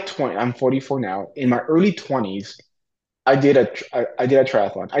in my 20, I'm 44 now. In my early 20s, I did a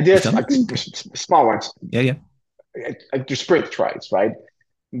triathlon. I did You've done? small ones, Yeah, yeah. just sprint tries, right?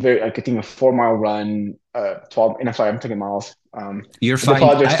 Very, like I think a 4 mile run, 12, and I'm sorry, I'm taking miles. You're I fine.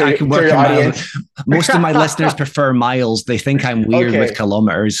 apologize I can to work your in miles. audience. Most of my listeners prefer miles. They think I'm weird with Okay.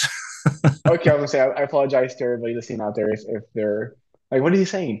 kilometers. Okay, I was gonna say I apologize to everybody listening out there if they're like, what are you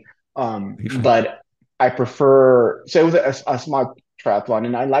saying? You're fine. But I prefer so it was a small triathlon,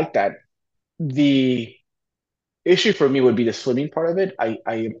 and I like that. The issue for me would be the swimming part of it.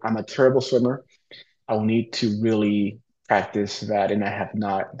 I'm a terrible swimmer. I will need to really practice that, and I have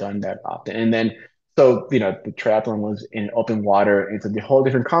not done that often. And then so the triathlon was in open water. It's a whole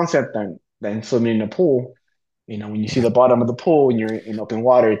different concept than swimming in a pool. When you see Yeah. the bottom of the pool and you're in open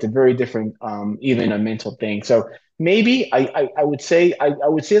water, it's a very different, even a mental thing. So maybe I would say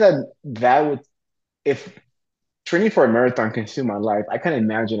that would if training for a marathon consumed my life, I can't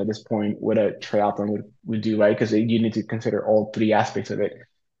imagine at this point what a triathlon would do, right? Because you need to consider all three aspects of it.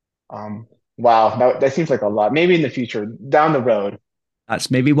 Wow, that seems like a lot. Maybe in the future, down the road. That's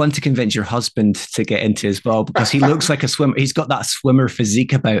maybe one to convince your husband to get into as well, because he looks like a swimmer. He's got that swimmer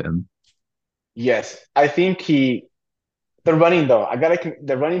physique about him. Yes, I think the running though,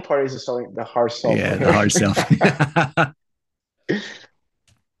 the running part is the hard sell for Yeah, the hard him. self.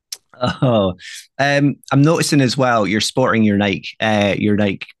 Oh, I'm noticing as well. You're sporting your Nike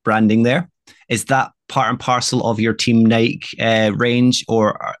branding there. Is that part and parcel of your Team Nike range,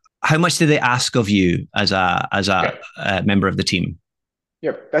 or how much do they ask of you as a Yep, member of the team?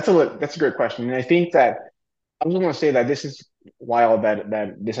 yep. That's a great question, and I think that I was going to say that this is wild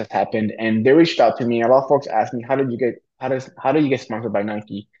that this has happened, and they reached out to me. A lot of folks asked me, how do you get sponsored by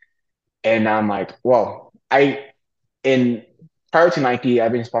Nike? And I'm like, well, in prior to Nike,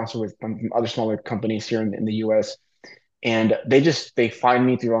 I've been sponsored with other smaller companies here in the US, and they find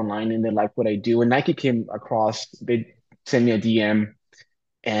me through online and they like what I do. When Nike came across, they sent me a DM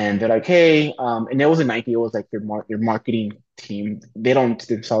and they're like, hey, and it wasn't Nike, it was like their marketing team. They don't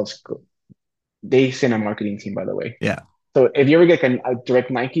themselves go, they send a marketing team, by the way. Yeah. So if you ever get a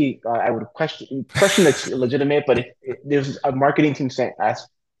direct Nike, I would question that's legitimate. But if there's a marketing team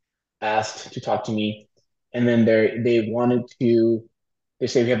asked to talk to me, and then they wanted to, they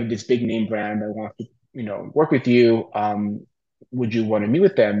say we have this big name brand that wants to work with you. Would you want to meet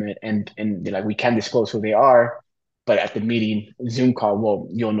with them? And they're like, we can't disclose who they are, but at the meeting Zoom call, well,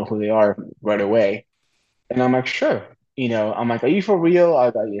 you'll know who they are right away. And I'm like, sure. I'm like, are you for real?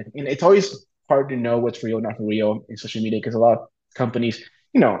 And it's always hard to know what's real, not for real in social media because a lot of companies,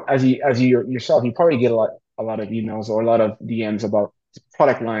 as you yourself, you probably get a lot of emails or a lot of DMs about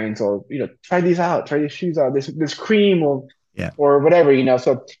product lines or try these out, try these shoes out, this cream Yeah. or whatever.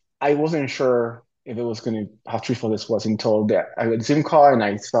 So I wasn't sure if it was gonna how truthful this was until that I had a Zoom call and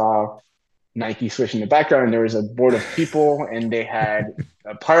I saw Nike switch in the background, and there was a board of people, and they had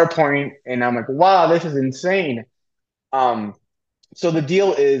a PowerPoint, and I'm like, wow, this is insane. Um, so the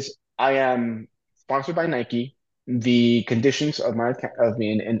deal is, I am sponsored by Nike. The conditions of my of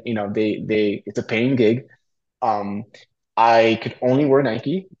me, and they it's a paying gig. Um, I could only wear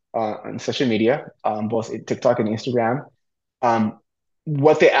Nike on social media, both TikTok and Instagram. Um,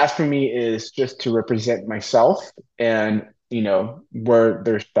 what they ask from me is just to represent myself and wear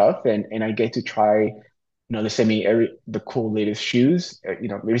their stuff, and I get to try. They send me the cool latest shoes.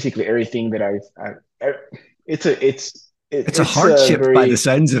 Basically everything that I it's a it's it, It's a it's a hardship by the very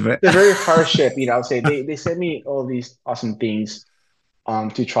sounds of it. it's a very hardship. I'll say they send me all these awesome things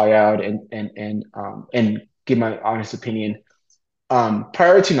to try out and give my honest opinion.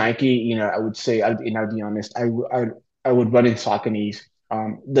 Prior to Nike, I would say, and I'll be honest, I would run in Sauconys.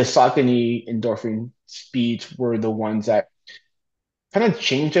 The Saucony endorphin speeds were the ones that kind of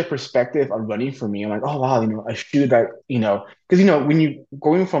changed the perspective on running for me. I'm like, oh wow, a shoe that, because when you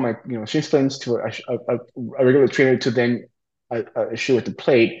going from like shin splints to a regular trainer to then a shoe with the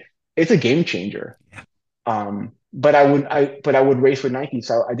plate, it's a game changer. But I would race with Nike,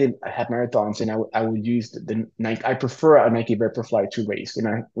 so I had marathons, and I would use the Nike. I prefer a Nike Vaporfly to race, and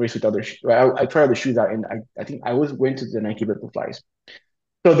I race with I try other shoes out, and I think I was went to the Nike Vaporflies.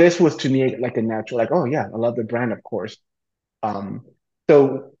 So this was to me like a natural, like, oh yeah, I love the brand, of course. Um,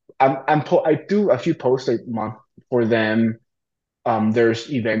 so I do a few posts a month for them.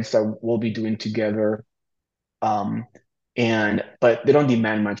 There's events that we'll be doing together. Um, but they don't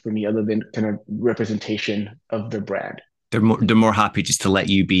demand much from me other than kind of representation of the brand. They're more happy just to let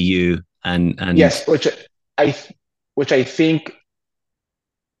you be you and Yes, I which I think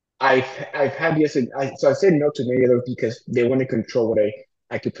I've had yes, so I said no to many of those because they want to control what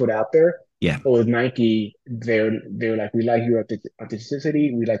I could put out there. yeah. But with Nike, they're like, we like your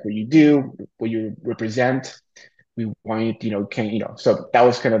authenticity, we like what you do, what you represent. We want you, So that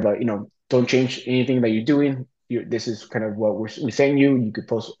was kind of a, don't change anything that you're doing. This is kind of what we're saying. You could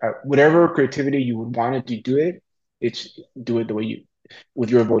post whatever creativity you would want to do it. It's do it the way with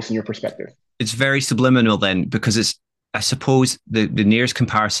your voice and your perspective. It's very subliminal then because it's I suppose the nearest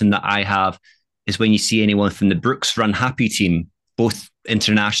comparison that I have is when you see anyone from the Brooks Run Happy team, both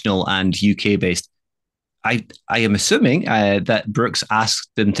international and UK based. I am assuming that Brooks asked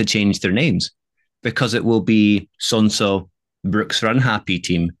them to change their names because it will be so and so Brooks Run Happy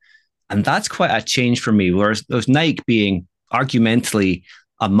team, and that's quite a change for me. Whereas those Nike being argumentally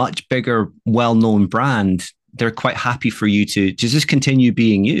a much bigger, well-known brand, they're quite happy for you to just continue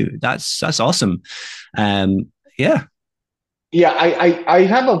being you. That's awesome. Yeah, Yeah, I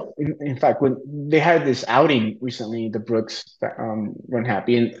have in fact, when they had this outing recently, the Brooks Run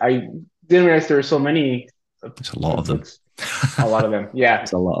Happy, and I didn't realize there were so many there's a lot of them. Brooks, a lot of them. Yeah,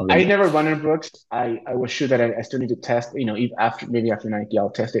 There's a lot of I them. never run in Brooks. I was sure that I still need to test. Maybe after Nike,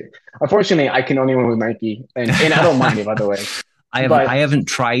 I'll test it. Unfortunately, I can only run with Nike, and I don't mind it, by the way. I But haven't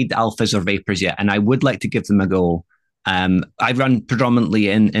tried alphas or vapors yet, and I would like to give them a go. I run predominantly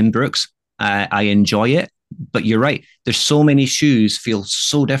in Brooks. I enjoy it, but you're right. There's so many shoes feel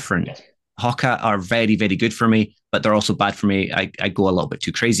so different. Hoka are very, very good for me, but they're also bad for me. I go a little bit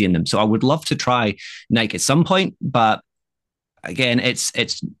too crazy in them. So I would love to try Nike at some point, but again, it's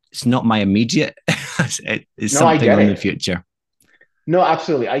not my immediate. It's no, I something get on the it. future. No,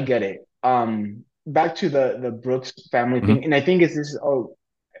 absolutely, I get it. Back to the Brooks family Mhm. thing, and I think it's this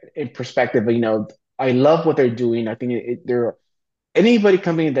in perspective. I love what they're doing. I think they're anybody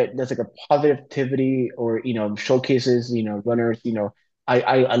company that does like a positivity or showcases runners.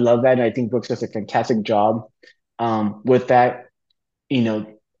 I love that, and I think Brooks does a fantastic job with that. you know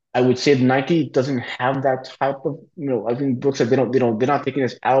I would say Nike doesn't have that type of, I think Brooks, like, they're not taking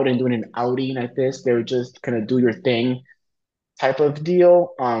us out and doing an outing like this. They're just kind of do your thing type of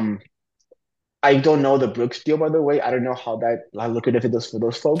deal. I don't know the Brooks deal, by the way. I don't know how lucrative it is for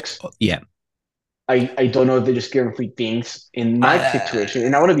those folks. Yeah, I don't know if they're just giving free things. In my situation,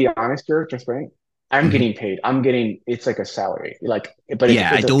 and I want to be honest here, transparent, I'm Mhm. getting paid. I'm getting it's like a salary, like, but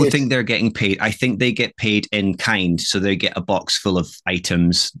Yeah, I don't think it's they're getting paid. I think they get paid in kind. So they get a box full of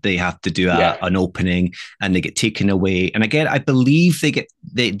items. They have to do yeah. an opening, and they get taken away. And again, I believe they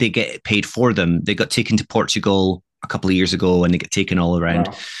get paid for them. They got taken to Portugal a couple of years ago, and they get taken all around.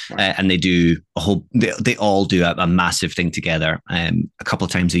 Wow. Wow. And they do a whole. They all do a massive thing together, a couple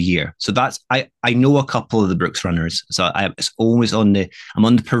of times a year. So that's I know a couple of the Brooks runners. So it's always on the I'm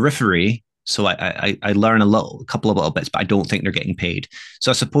on the periphery, so I learn a couple of little bits, but I don't think they're getting paid.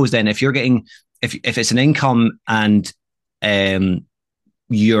 So I suppose then if you're getting if it's an income and um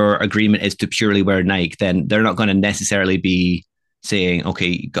your agreement is to purely wear Nike, then they're not going to necessarily be saying, okay,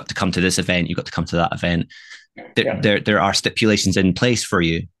 you got to come to this event, you got to come to that event. Yeah. There are stipulations in place for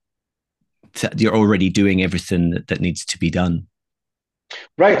you. You're already doing everything that needs to be done.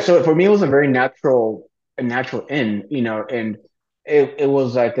 Right. So for me, it was a natural end, and it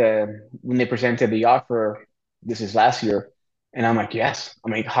was like when they presented the offer, this is last year, and I'm like, yes. I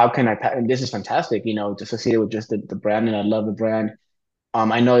mean, how can and this is fantastic, it's associated with just the brand, and I love the brand.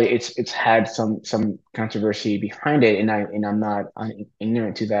 I know it's had some controversy behind it, and I'm not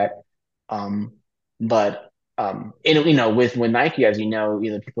ignorant to that. Um, but and with Nike, as you know,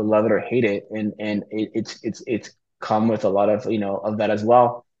 either people love it or hate it, and it's come with a lot of of that as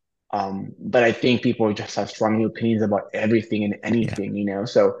well. But I think people just have strong opinions about everything and Yeah. anything,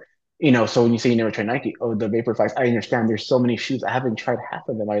 So so when you say you never tried Nike, oh, the Vaporflies, I understand. There's so many shoes. I haven't tried half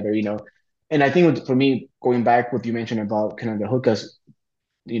of them either, And I think for me, going back what you mentioned about kind of the hookahs,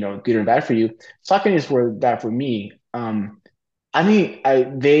 good or bad for you. Soccer is for that for me. I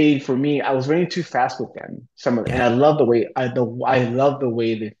mean, for me, I was running too fast with them. And Yeah. I love the way I love the way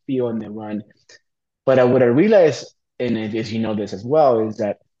they feel and they run. But what I realized, and as you know this as well, is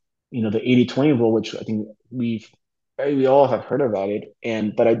that the 80-20 rule, which I think we all have heard about it,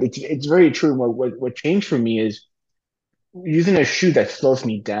 but it's very true. What changed for me is using a shoe that slows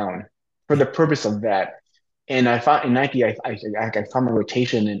me down for Yeah. the purpose of that. And I found in Nike, I found my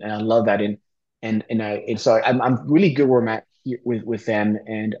rotation, and I love that. And so I'm really good where I'm at here with them,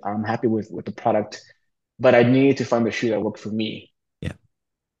 and I'm happy with the product. But I needed to find the shoe that worked for me. Yeah.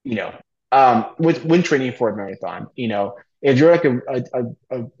 You know, with when training for a marathon, if you're like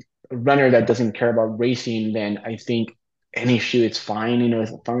a runner that doesn't care about racing, then I think any shoe is fine.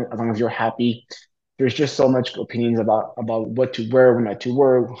 As long as you're happy. There's just so much opinions about what to wear, when not to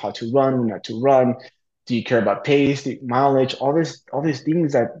wear, how to run, when not to run. Do you care about pace, mileage, all these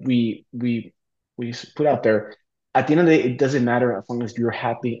things that we put out there. At the end of the day, it doesn't matter as long as you're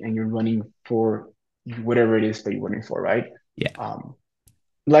happy and you're running for whatever it is that you're running for, right? Yeah. Um,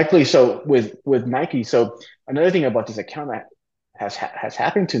 Likely so with Nike. So another thing about this account that has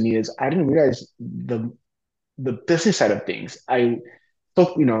happened to me is I didn't realize the business side of things. I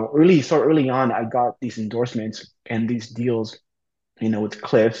took, early on, I got these endorsements and these deals, with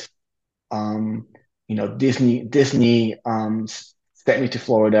Cliff. Um, Disney sent me to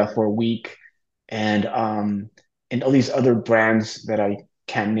Florida for a week, and all these other brands that I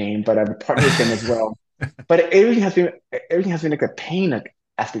can't name, but I've partnered with them as well. But everything has been like a pain, like,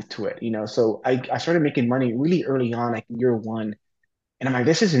 aspect to it. So I started making money really early on, like year one, and I'm like,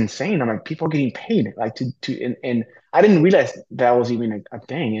 this is insane. I'm like, people are getting paid, like, and I didn't realize that was even a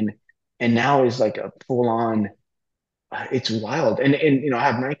thing, and now it's like a full on. It's wild, and I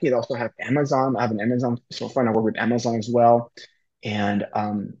have Nike. I also have Amazon. I have an Amazon storefront. I work with Amazon as well, and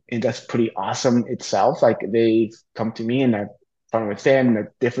that's pretty awesome itself. Like, they've come to me, and I've partnered with them in a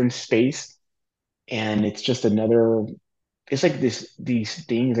different space, and it's just another. It's like these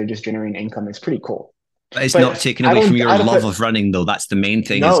things are just generating income. It's pretty cool. But it's not But taken away from your I don't love put of running, though. That's the main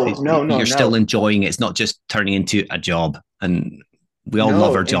thing. no, no, no, You're still no, enjoying it. It's not just turning into a job. And we all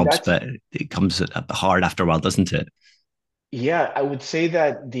love no, our and jobs, that's but it comes hard after a while, doesn't it? yeah. I would say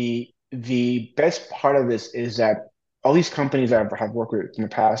that the best part of this is that all these companies that have worked with in the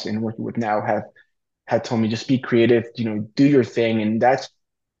past and working with now have told me, just be creative, do your thing, and that's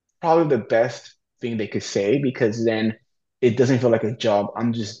probably the best thing they could say, because then it doesn't feel like a job.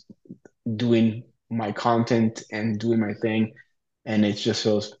 I'm just doing my content and doing my thing, and it just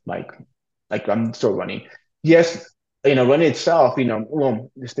feels like I'm still running. Yes, running itself, well,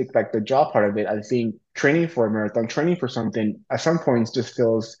 just take like the job part of it. I think training for a marathon, training for something, at some points just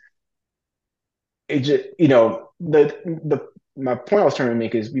feels it just the my point I was trying to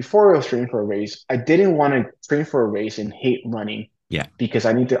make is, before I was training for a race, I didn't want to train for a race and hate running, Yeah. because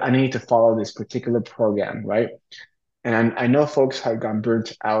I need to follow this particular program, right? And I know folks have gotten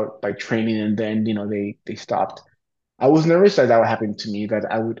burnt out by training, and then they stopped. I was nervous that would happen to me, that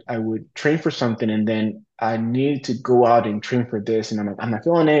I would train for something and then I needed to go out and train for this, and I'm like, I'm not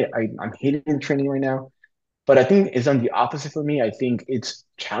feeling it. I'm hating training right now. But I think it's on the opposite for me. I think it's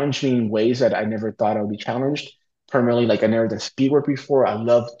challenged me in ways that I never thought I would be challenged. Primarily, like I never done speed work before. I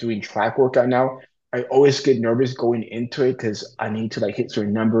love doing track workout now. I always get nervous going into it because I need to like hit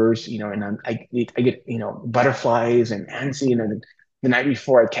certain numbers, and I get butterflies and antsy, and then the night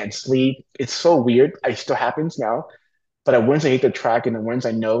before I can't sleep. It's so weird. It still happens now, but once I hit the track and then once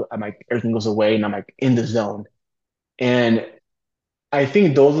I know, I'm like everything goes away and I'm like in the zone. And I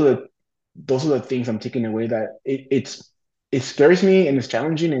think those are the things I'm taking away, that it scares me and it's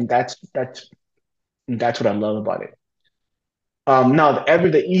challenging, and that's what I love about it. Now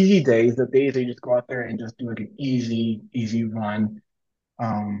the easy days, the days that you just go out there and just do like an easy run.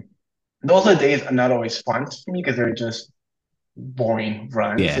 Um, those are days are not always fun for me because they're just boring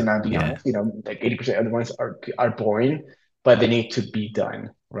runs, Yeah, and I'll be yeah. honest, like 80% of the ones are boring, but they need to be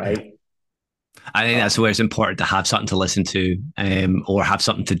done, Yeah. right? I think that's Um, where it's important to have something to listen to, or have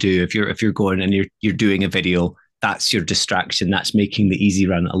something to do. If you're going and you're doing a video, that's your distraction. That's making the easy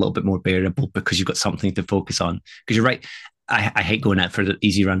run a little bit more bearable because you've got something to focus on. Because you're right, I hate going out for the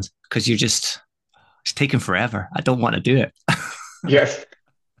easy runs because it's taking forever. I don't want to do it. yes.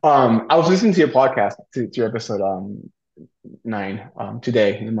 I was listening to your podcast, to your episode 9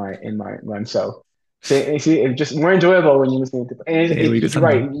 today in my run. So you see, it's just more enjoyable when you listen to, and Hey, we got you're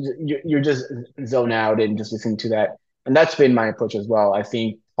right. something. You're just zone out and just listen to that, and that's been my approach as well. I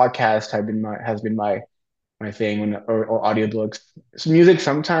think podcast has been my thing, or audiobooks. So music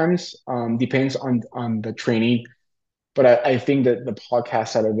sometimes depends on the training, but I think that the podcast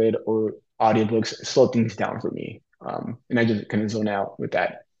side of it or audiobooks slow things down for me, and I just kind of zone out with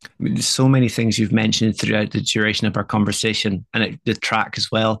that. I mean, there's so many things you've mentioned throughout the duration of our conversation, and the track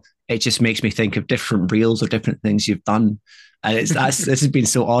as well. It just makes me think of different reels or different things you've done, and this has been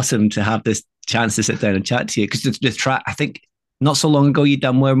so awesome to have this chance to sit down and chat to you because the track. I think not so long ago you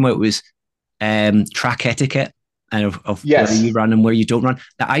done one where it was track etiquette and of where you Yes. run and where you don't run.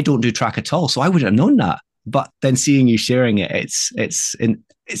 Now I don't do track at all, so I wouldn't have known that. But then seeing you sharing it,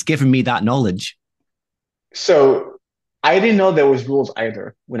 it's given me that knowledge. So I didn't know there was rules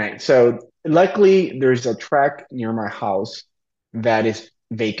either so luckily there's a track near my house that is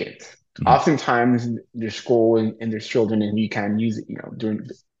vacant. Mhm. Oftentimes there's school and there's children and you can use it, during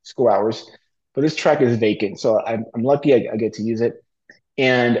school hours. But this track is vacant. So I'm lucky I get to use it.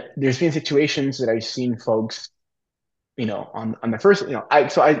 And there's been situations that I've seen folks, on the first, I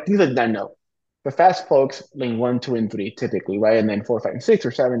things like that I know. The fast folks lane 1, 2, and 3 typically, right? And then 4, 5, and 6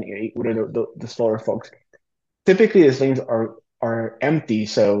 or 7, 8, what are the slower folks? Typically these lanes are empty,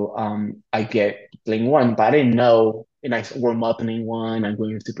 so I get lane 1, but I didn't know, and I warm up in lane 1. I'm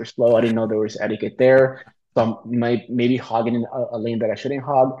going super slow. I didn't know there was etiquette there, so I might maybe hogging in a lane that I shouldn't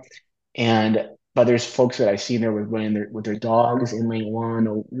hog. And but there's folks that I see there with running with their dogs in lane 1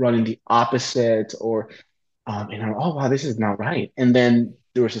 or running the opposite, or and I'm, oh wow, this is not right. And then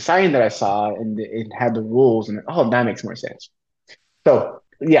there was a sign that I saw and it had the rules, and oh, that makes more sense. So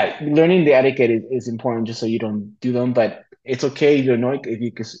yeah, learning the etiquette is important just so you don't do them. But it's okay you don't know it if you,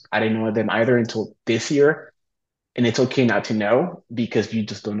 because I didn't know them either until this year, and it's okay not to know because you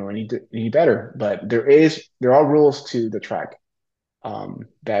just don't know any better. But there are rules to the track,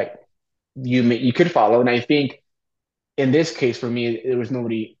 that you could follow, and I think in this case for me there was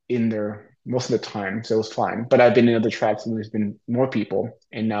nobody in there most of the time, so it was fine. But I've been in other tracks and there's been more people,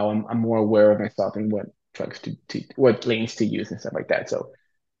 and now I'm more aware of myself and what tracks to what lanes to use and stuff like that. So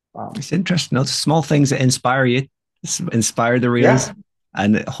um, It's interesting. Those small things that inspire you, inspire the reels, yeah,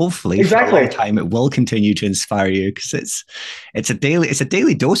 and hopefully for a long exactly. time it will continue to inspire you because it's a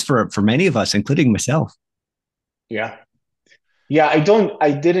daily dose for many of us, including myself. Yeah. Yeah, I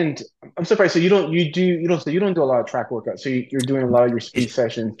didn't, I'm surprised. So you don't do a lot of track workouts. So you're doing a lot of your speed It's,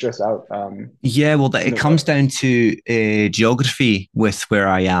 sessions just out, yeah, well, in it the, comes down to geography with where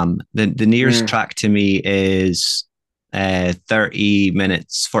I am. The nearest mm, track to me is 30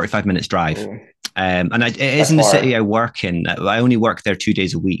 minutes, 45 minutes drive. oh, And it is that's in the city far. I work in. I only work there 2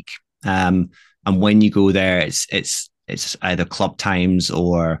 days a week. And when you go there, it's either club times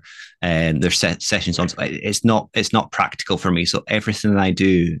or there's sessions on. It's not practical for me. So everything I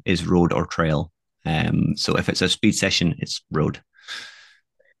do is road or trail. So if it's a speed session, it's road.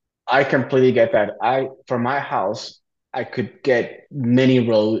 I completely get that. From my house, I could get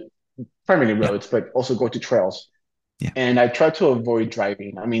primarily Yeah, roads, but also go to trails. yeah. And I try to avoid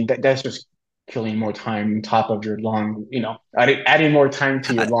driving. I mean, that's just killing more time on top of your long, adding more time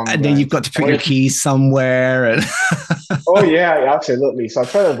to your long And then you've runs. got to put your keys somewhere. And Oh yeah, yeah, absolutely. So I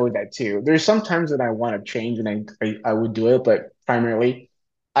try to avoid that too. There's some times that I want to change and I would do it, but primarily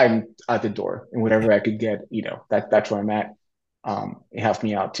I'm at the door and whatever I could get, that's where I'm at. It helps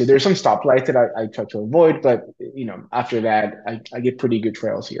me out too. There's some stoplights that I try to avoid, but after that, I get pretty good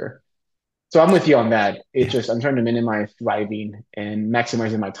trails here. So I'm with you on that. It's yeah, just I'm trying to minimize driving and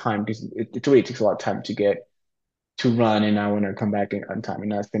maximizing my time because it really takes a lot of time to run and I want to come back on time and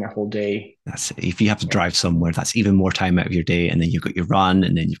not spend a whole day. that's it. If you have to Yeah. drive somewhere, that's even more time out of your day. And then you've got your run,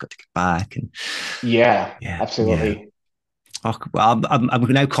 and then you've got to get back. And Yeah, yeah, yeah. absolutely. Oh, well, I'm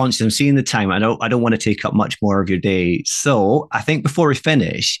now conscious. I'm seeing the time. I don't want to take up much more of your day. So I think before we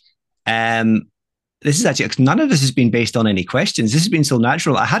finish, um, this is actually none of this has been based on any questions. This has been so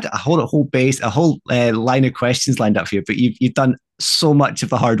natural. I had a whole line of questions lined up for you, but you've done so much of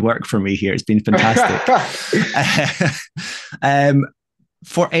the hard work for me here. It's been fantastic. um,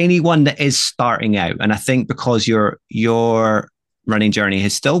 for anyone that is starting out, and I think because your running journey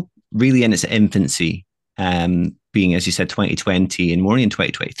is still really in its infancy, being as you said 2020 and more in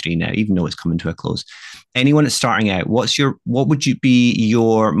 2023 now, even though it's coming to a close. Anyone that's starting out, what would you be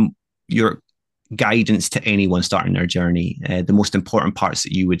your guidance to anyone starting their journey? The most important parts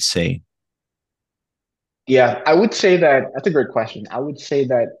that you would say. Yeah, I would say that that's a great question. I would say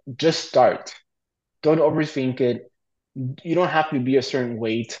that just start. Don't overthink it. You don't have to be a certain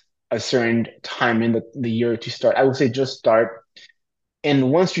weight, a certain time in the year to start. I would say just start.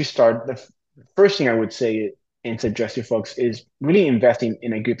 And once you start, first thing I would say and suggest to folks is really investing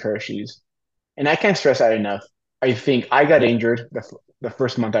in a good pair of shoes. And I can't stress that enough. I think I got injured the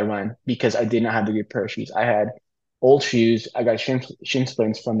first month I ran because I did not have the good pair of shoes. I had old shoes. I got shin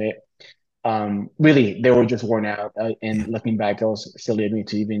splints from it. Really, they were just worn out. And Yeah, looking back, I was silly of me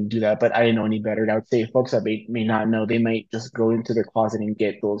to even do that, but I didn't know any better. And I would say folks that may not know, they might just go into their closet and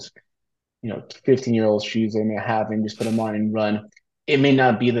get those, 15-year-old shoes they may have and just put them on and run. It may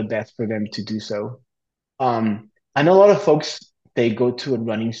not be the best for them to do so. I know a lot of folks they go to a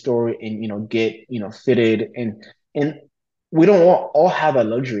running store and get fitted and we don't all have that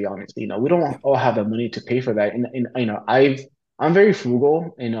luxury, honestly. We don't all have the money to pay for that. And I'm very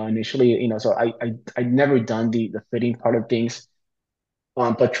frugal, initially, so I never done the fitting part of things.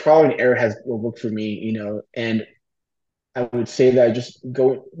 But trial and error has worked for me, and I would say that just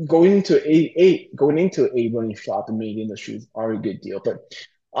going into a running shop and making the shoes are a good deal, but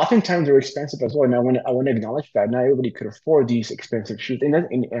oftentimes they're expensive as well. And I want to acknowledge that not everybody could afford these expensive shoes,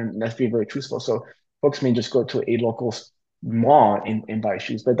 and let's be very truthful. So folks may just go to a local mall and buy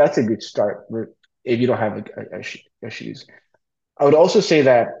shoes, but that's a good start if you don't have a shoes. I would also say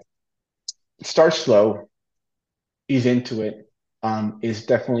that start slow, ease into it, is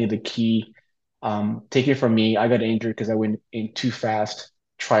definitely the key. Take it from me, I got injured because I went in too fast,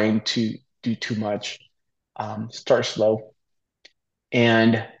 trying to do too much. Start slow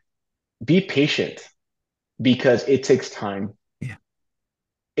and be patient because it takes time. yeah,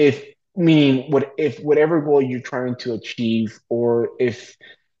 If meaning what if whatever goal you're trying to achieve, or if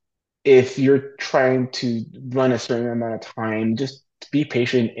you're trying to run a certain amount of time, just be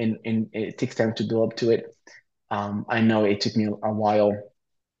patient and it takes time to build up to it. I know it took me a while.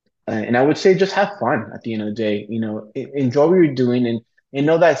 And I would say just have fun at the end of the day. Enjoy what you're doing and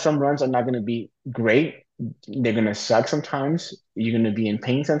know that some runs are not going to be great. They're going to suck sometimes. You're going to be in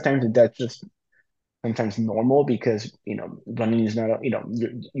pain sometimes. And that's just sometimes normal because, running is not,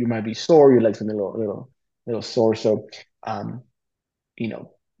 you might be sore, your legs are a little sore. So, um, you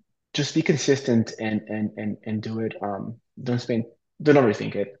know, just be consistent and do it. Don't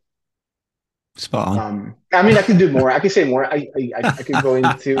overthink it. spot on. I mean, I could do more. I could say more. I could go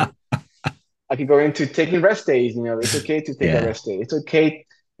into taking rest days. It's okay to take a Yeah, rest day. It's okay.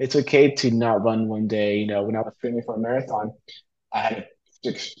 It's okay to not run one day. When I was training for a marathon, I had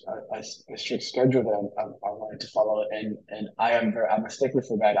a strict schedule that I wanted to follow, and I'm a stickler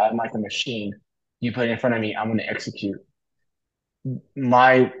for that. I'm like a machine. You put it in front of me, I'm going to execute.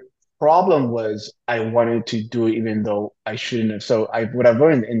 My problem was I wanted to do it even though I shouldn't have. So what I've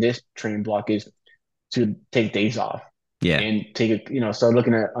learned in this training block is to take days off yeah. and take it, start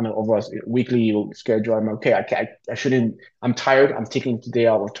looking at on an overall weekly schedule. I'm okay. I shouldn't, I'm tired. I'm taking today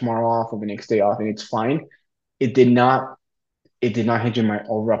off or tomorrow off or the next day off, and it's fine. It did not, it did not hinder my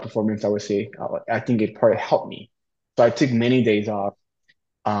overall performance. I would say, I think it probably helped me. So I took many days off,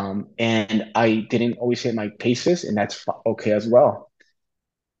 and I didn't always hit my paces, and that's okay as well.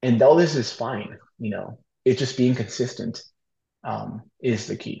 And all this is fine. It's just being consistent, is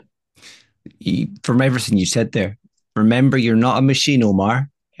the key. From everything you said there, remember you're not a machine, Omar.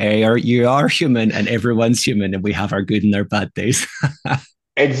 You are human, and everyone's human, and we have our good and our bad days.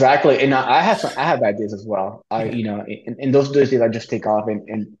 Exactly. And I have bad days as well. Yeah. In those days I just take off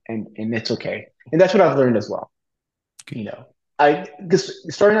and it's okay. And that's what I've learned as well. Good. You know,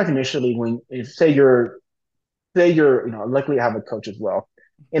 because starting off initially when if say you're, luckily I have a coach as well.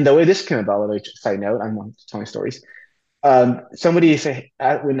 And the way this came about, by the way, side note, I'm not telling stories. Somebody say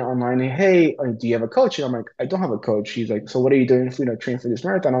went online, hey, do you have a coach? And I'm like, I don't have a coach. He's like, so what are you doing for, train for this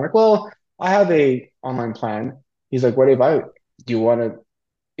marathon? I'm like, well, I have a online plan. He's like, what if I, do you want to,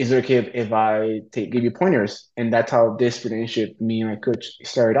 is it okay if I give you pointers? And that's how this relationship, me and my coach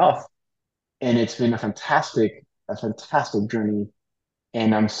started off. And it's been a fantastic journey.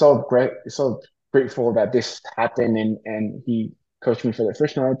 And I'm so grateful that this happened. And he coached me for the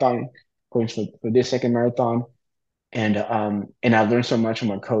first marathon, coached for this second marathon. And I learned so much from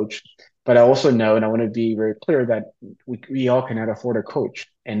my coach. But I also know, and I want to be very clear that we all cannot afford a coach,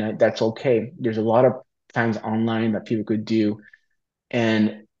 and that's okay. There's a lot of times online that people could do,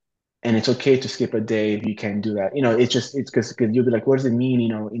 and and it's okay to skip a day if you can't do that. It's because you'll be like, what does it mean?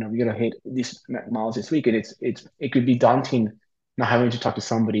 We gotta hit these miles this week, and it could be daunting not having to talk to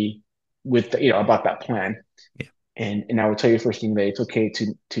somebody with about that plan. Yeah. And I will tell you first thing that it's okay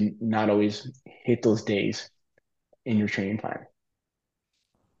to not always hit those days in your training plan.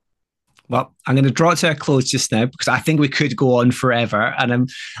 Well, I'm going to draw it to a close just now because I think we could go on forever, and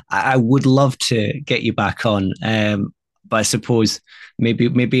I would love to get you back on. But I suppose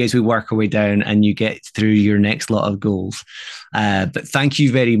maybe as we work our way down and you get through your next lot of goals. But thank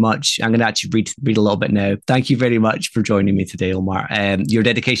you very much. I'm going to actually read a little bit now. Thank you very much for joining me today, Omar. Your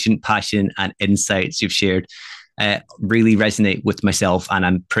dedication, passion, and insights you've shared really resonate with myself, and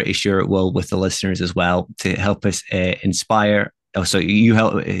I'm pretty sure it will with the listeners as well, to help us inspire. So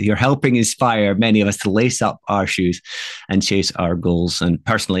you're helping inspire many of us to lace up our shoes and chase our goals. And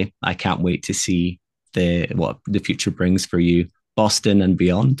personally, I can't wait to see what the future brings for you, Boston and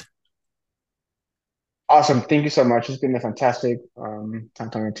beyond. Awesome. Thank you so much. It's been a fantastic time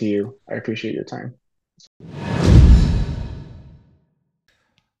talking to you. I appreciate your time.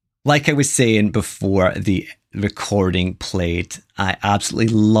 Like I was saying before the recording played, I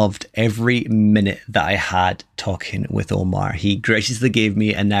absolutely loved every minute that I had talking with Omar. He graciously gave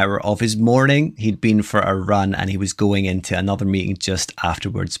me an hour of his morning. He'd been for a run and he was going into another meeting just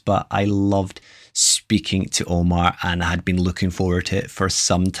afterwards. But I loved speaking to Omar and I had been looking forward to it for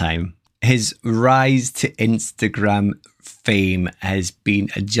some time. His rise to Instagram fame has been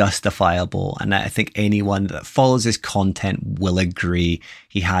justifiable, and I think anyone that follows his content will agree.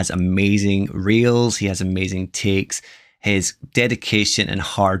 He has amazing reels, he has amazing takes, his dedication and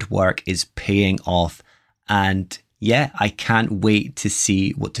hard work is paying off, and yeah, I can't wait to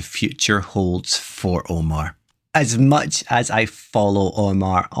see what the future holds for Omar. As much as I follow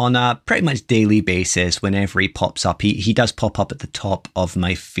Omar on a pretty much daily basis, whenever he pops up, he does pop up at the top of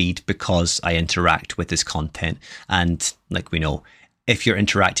my feed because I interact with his content. And like we know, if you're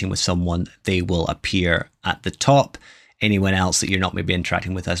interacting with someone, they will appear at the top. Anyone else that you're not maybe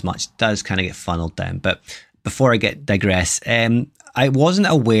interacting with as much does kind of get funneled down. But before I digress, I wasn't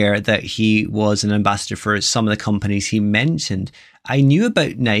aware that he was an ambassador for some of the companies he mentioned. I knew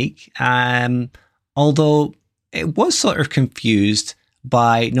about Nike, although it was sort of confused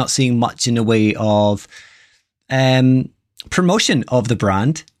by not seeing much in the way of promotion of the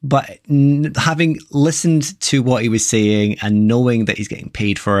brand, but having listened to what he was saying and knowing that he's getting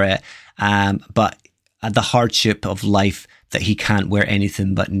paid for it, but the hardship of life that he can't wear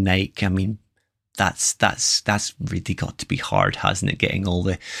anything but Nike. I mean, that's really got to be hard, hasn't it? Getting all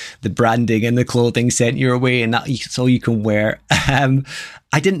the branding and the clothing sent your way, and that's all you can wear.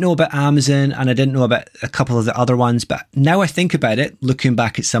 I didn't know about Amazon, and I didn't know about a couple of the other ones, but now I think about it, looking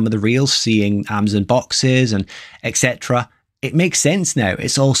back at some of the reels, seeing Amazon boxes and etc., it makes sense now.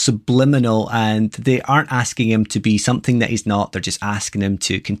 It's all subliminal, and they aren't asking him to be something that he's not. They're just asking him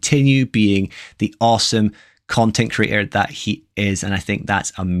to continue being the awesome content creator that he is, and I think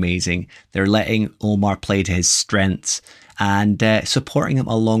that's amazing. They're letting Omar play to his strengths and supporting him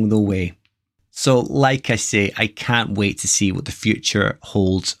along the way. So like I say, I can't wait to see what the future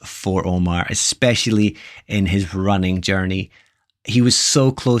holds for Omar, especially in his running journey. He was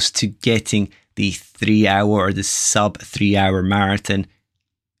so close to getting the 3 hour or the sub 3 hour marathon.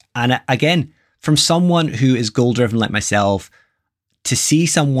 And again, from someone who is goal driven like myself, to see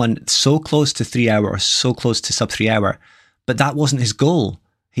someone so close to 3 hour or so close to sub 3 hour, but that wasn't his goal.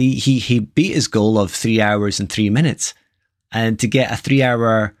 He beat his goal of 3 hours and 3 minutes, and to get a 3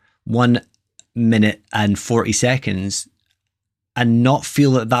 hour 1 minute and 40 seconds and not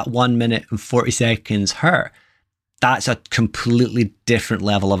feel that 1 minute and 40 seconds hurt. that's a completely different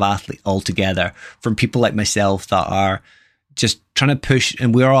level of athlete altogether from people like myself that are just trying to push,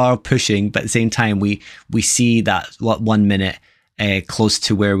 and we're all pushing, but at the same time, we see that 1 minute close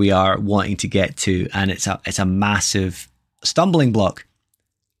to where we are wanting to get to, and it's a massive stumbling block.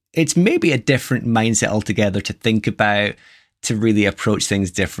 It's maybe a different mindset altogether to think about, to really approach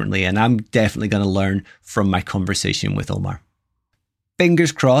things differently, and I'm definitely going to learn from my conversation with Omar.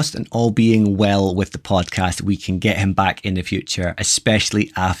 Fingers crossed, and all being well with the podcast, we can get him back in the future,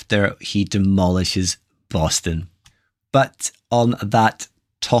 especially after he demolishes Boston. But on that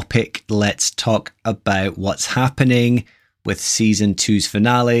topic, let's talk about what's happening with season 2's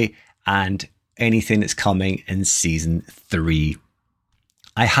finale and anything that's coming in season 3.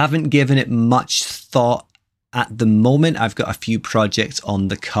 I haven't given it much thought at the moment. I've got a few projects on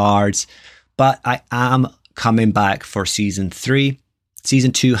the cards, but I am coming back for season 3.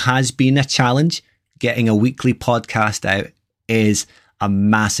 Season 2 has been a challenge. Getting a weekly podcast out is a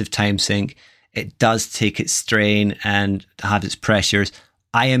massive time sink. It does take its strain and have its pressures.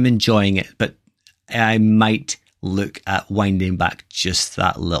 I am enjoying it, but I might look at winding back just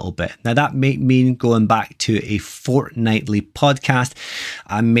that little bit. Now, that may mean going back to a fortnightly podcast.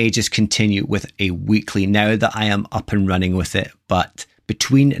 I may just continue with a weekly now that I am up and running with it. But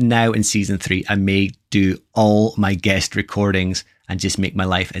between now and season 3, I may do all my guest recordings and just make my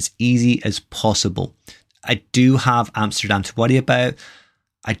life as easy as possible. I do have Amsterdam to worry about.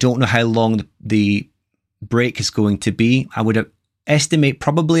 I don't know how long the break is going to be. I would estimate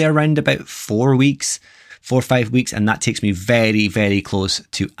probably around about 4 or 5 weeks, and that takes me very, very close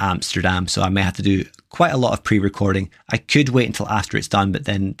to Amsterdam. So I may have to do quite a lot of pre-recording. I could wait until after it's done, but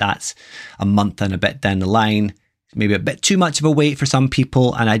then that's a month and a bit down the line. Maybe a bit too much of a wait for some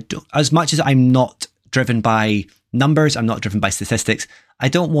people. And I don't, as much as I'm not driven by numbers, I'm not driven by statistics, I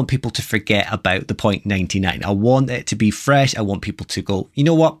don't want people to forget about the point 99. I want it to be fresh. I want people to go, you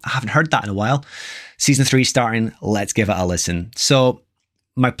know what? I haven't heard that in a while. Season 3 starting. Let's give it a listen. So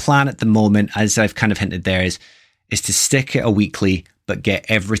my plan at the moment, as I've kind of hinted there, is to stick it a weekly, but get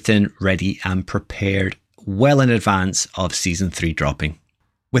everything ready and prepared well in advance of season 3 dropping.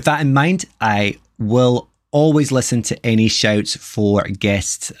 With that in mind, I will always listen to any shouts for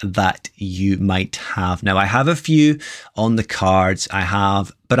guests that you might have. Now, I have a few on the cards. I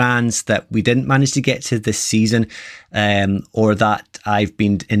have brands that we didn't manage to get to this season, or that I've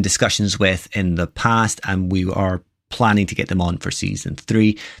been in discussions with in the past, and we are planning to get them on for season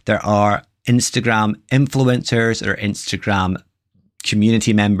 3. There are Instagram influencers or Instagram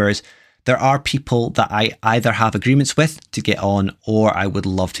community members. There are people that I either have agreements with to get on, or I would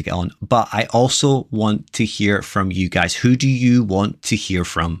love to get on. But I also want to hear from you guys. Who do you want to hear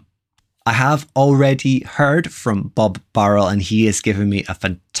from? I have already heard from Bob Barrel, and he has given me a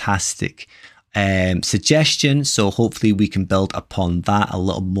fantastic suggestion. So hopefully we can build upon that, a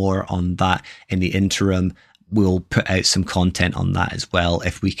little more on that in the interim. We'll put out some content on that as well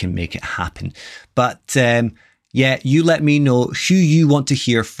if we can make it happen. But yeah, you let me know who you want to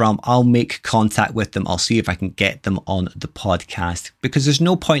hear from. I'll make contact with them. I'll see if I can get them on the podcast, because there's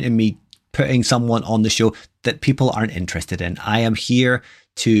no point in me putting someone on the show that people aren't interested in. I am here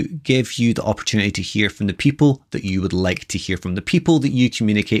to give you the opportunity to hear from the people that you would like to hear from, the people that you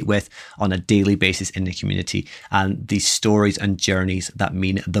communicate with on a daily basis in the community, and these stories and journeys that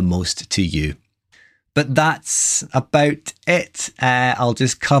mean the most to you. But that's about it. I'll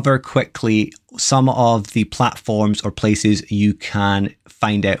just cover quickly some of the platforms or places you can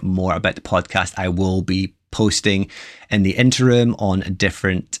find out more about the podcast. I will be posting in the interim on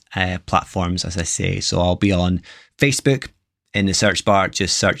different platforms, as I say. So I'll be on Facebook. In the search bar,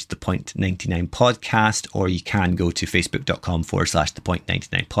 just search the Point 99 podcast, or you can go to facebook.com/the Point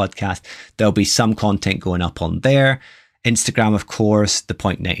 99 podcast. There'll be some content going up on there. Instagram, of course, the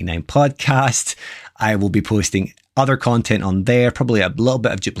Point 99 podcast. I will be posting other content on there, probably a little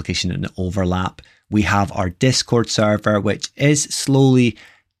bit of duplication and overlap. We have our Discord server, which is slowly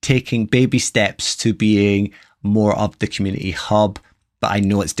taking baby steps to being more of the community hub. But I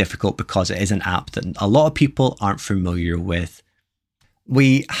know it's difficult because it is an app that a lot of people aren't familiar with.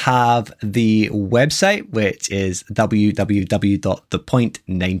 We have the website, which is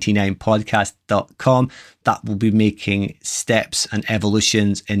www.thepoint99podcast.com. That will be making steps and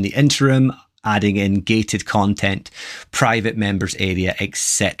evolutions in the interim, adding in gated content, private members area,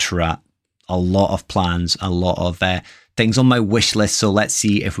 etc. A lot of plans, a lot of things on my wish list. So let's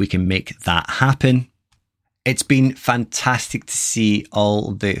see if we can make that happen. It's been fantastic to see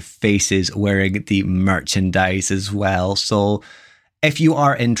all the faces wearing the merchandise as well. So if you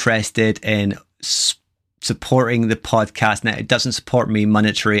are interested in supporting the podcast, now it doesn't support me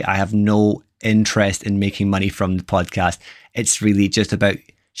monetarily. I have no interest in making money from the podcast. It's really just about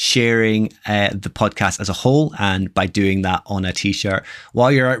sharing the podcast as a whole. And by doing that on a t-shirt,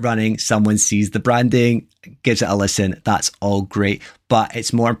 while you're out running, someone sees the branding, gives it a listen. That's all great. But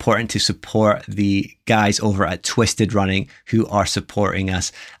it's more important to support the guys over at Twisted Running who are supporting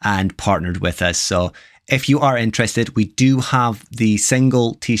us and partnered with us. So if you are interested, we do have the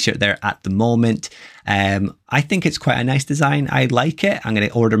single t-shirt there at the moment. I think it's quite a nice design. I like it. I'm going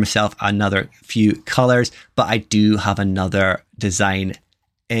to order myself another few colors, but I do have another design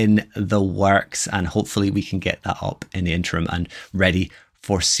in the works, and hopefully we can get that up in the interim and ready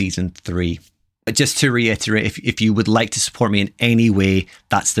for season 3. But just to reiterate, if you would like to support me in any way,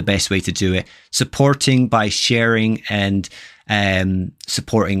 that's the best way to do it. Supporting by sharing and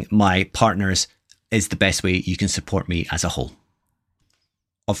supporting my partners is the best way you can support me as a whole.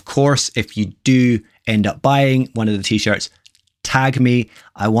 Of course, if you do end up buying one of the t-shirts, tag me.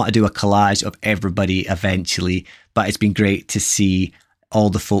 I want to do a collage of everybody eventually, but it's been great to see all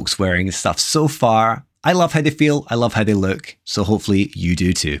the folks wearing stuff so far. I love how they feel. I love how they look. So hopefully you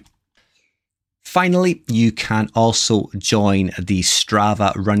do too. Finally, you can also join the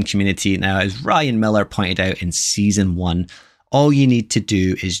Strava run community. Now, as Ryan Miller pointed out in season 1, all you need to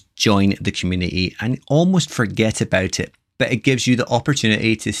do is join the community and almost forget about it. But it gives you the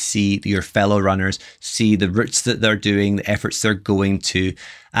opportunity to see your fellow runners, see the routes that they're doing, the efforts they're going to,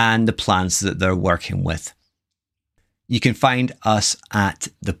 and the plans that they're working with. You can find us at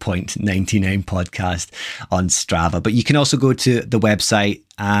the Point 99 podcast on Strava, but you can also go to the website.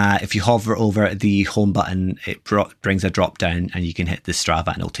 If you hover over the home button, it brings a drop down and you can hit the Strava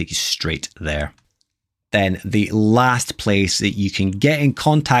and it'll take you straight there. Then the last place that you can get in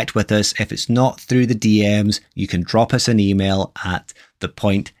contact with us, if it's not through the DMs, you can drop us an email at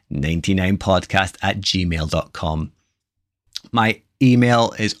thepoint99podcast@gmail.com. My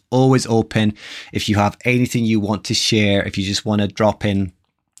email is always open. If you have anything you want to share, if you just want to drop in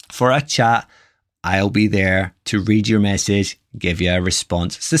for a chat, I'll be there to read your message, give you a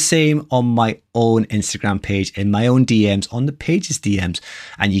response. It's the same on my own Instagram page, in my own DMs, on the page's DMs.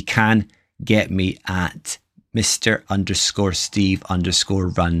 And you can get me at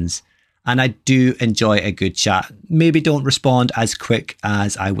Mr_Steve_runs. And I do enjoy a good chat. Maybe don't respond as quick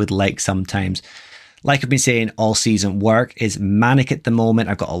as I would like sometimes. Like I've been saying all season, work is manic at the moment.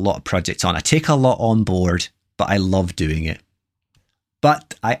 I've got a lot of projects on. I take a lot on board, but I love doing it.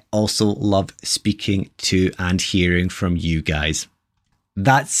 But I also love speaking to and hearing from you guys.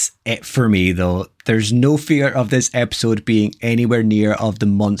 That's it for me though. There's no fear of this episode being anywhere near of the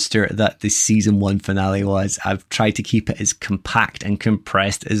monster that the season 1 finale was. I've tried to keep it as compact and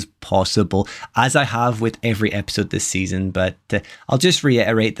compressed as possible, as I have with every episode this season. But I'll just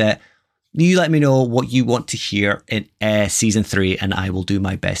reiterate that you let me know what you want to hear in season 3 and I will do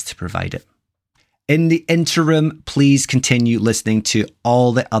my best to provide it. In the interim, please continue listening to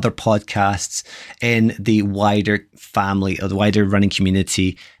all the other podcasts in the wider family or the wider running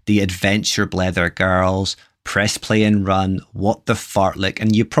community, the Adventure Blether Girls, Press Play and Run, What the Fartlick,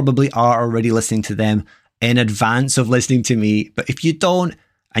 and you probably are already listening to them in advance of listening to me. But if you don't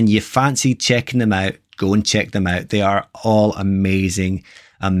and you fancy checking them out, go and check them out. They are all amazing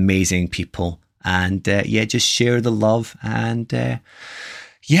people. And just share the love. And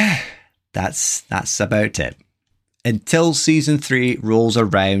that's about it. Until season 3 rolls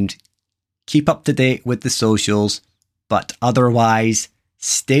around, keep up to date with the socials, but otherwise,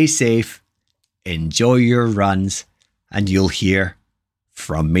 stay safe, enjoy your runs, and you'll hear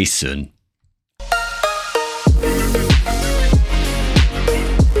from me soon.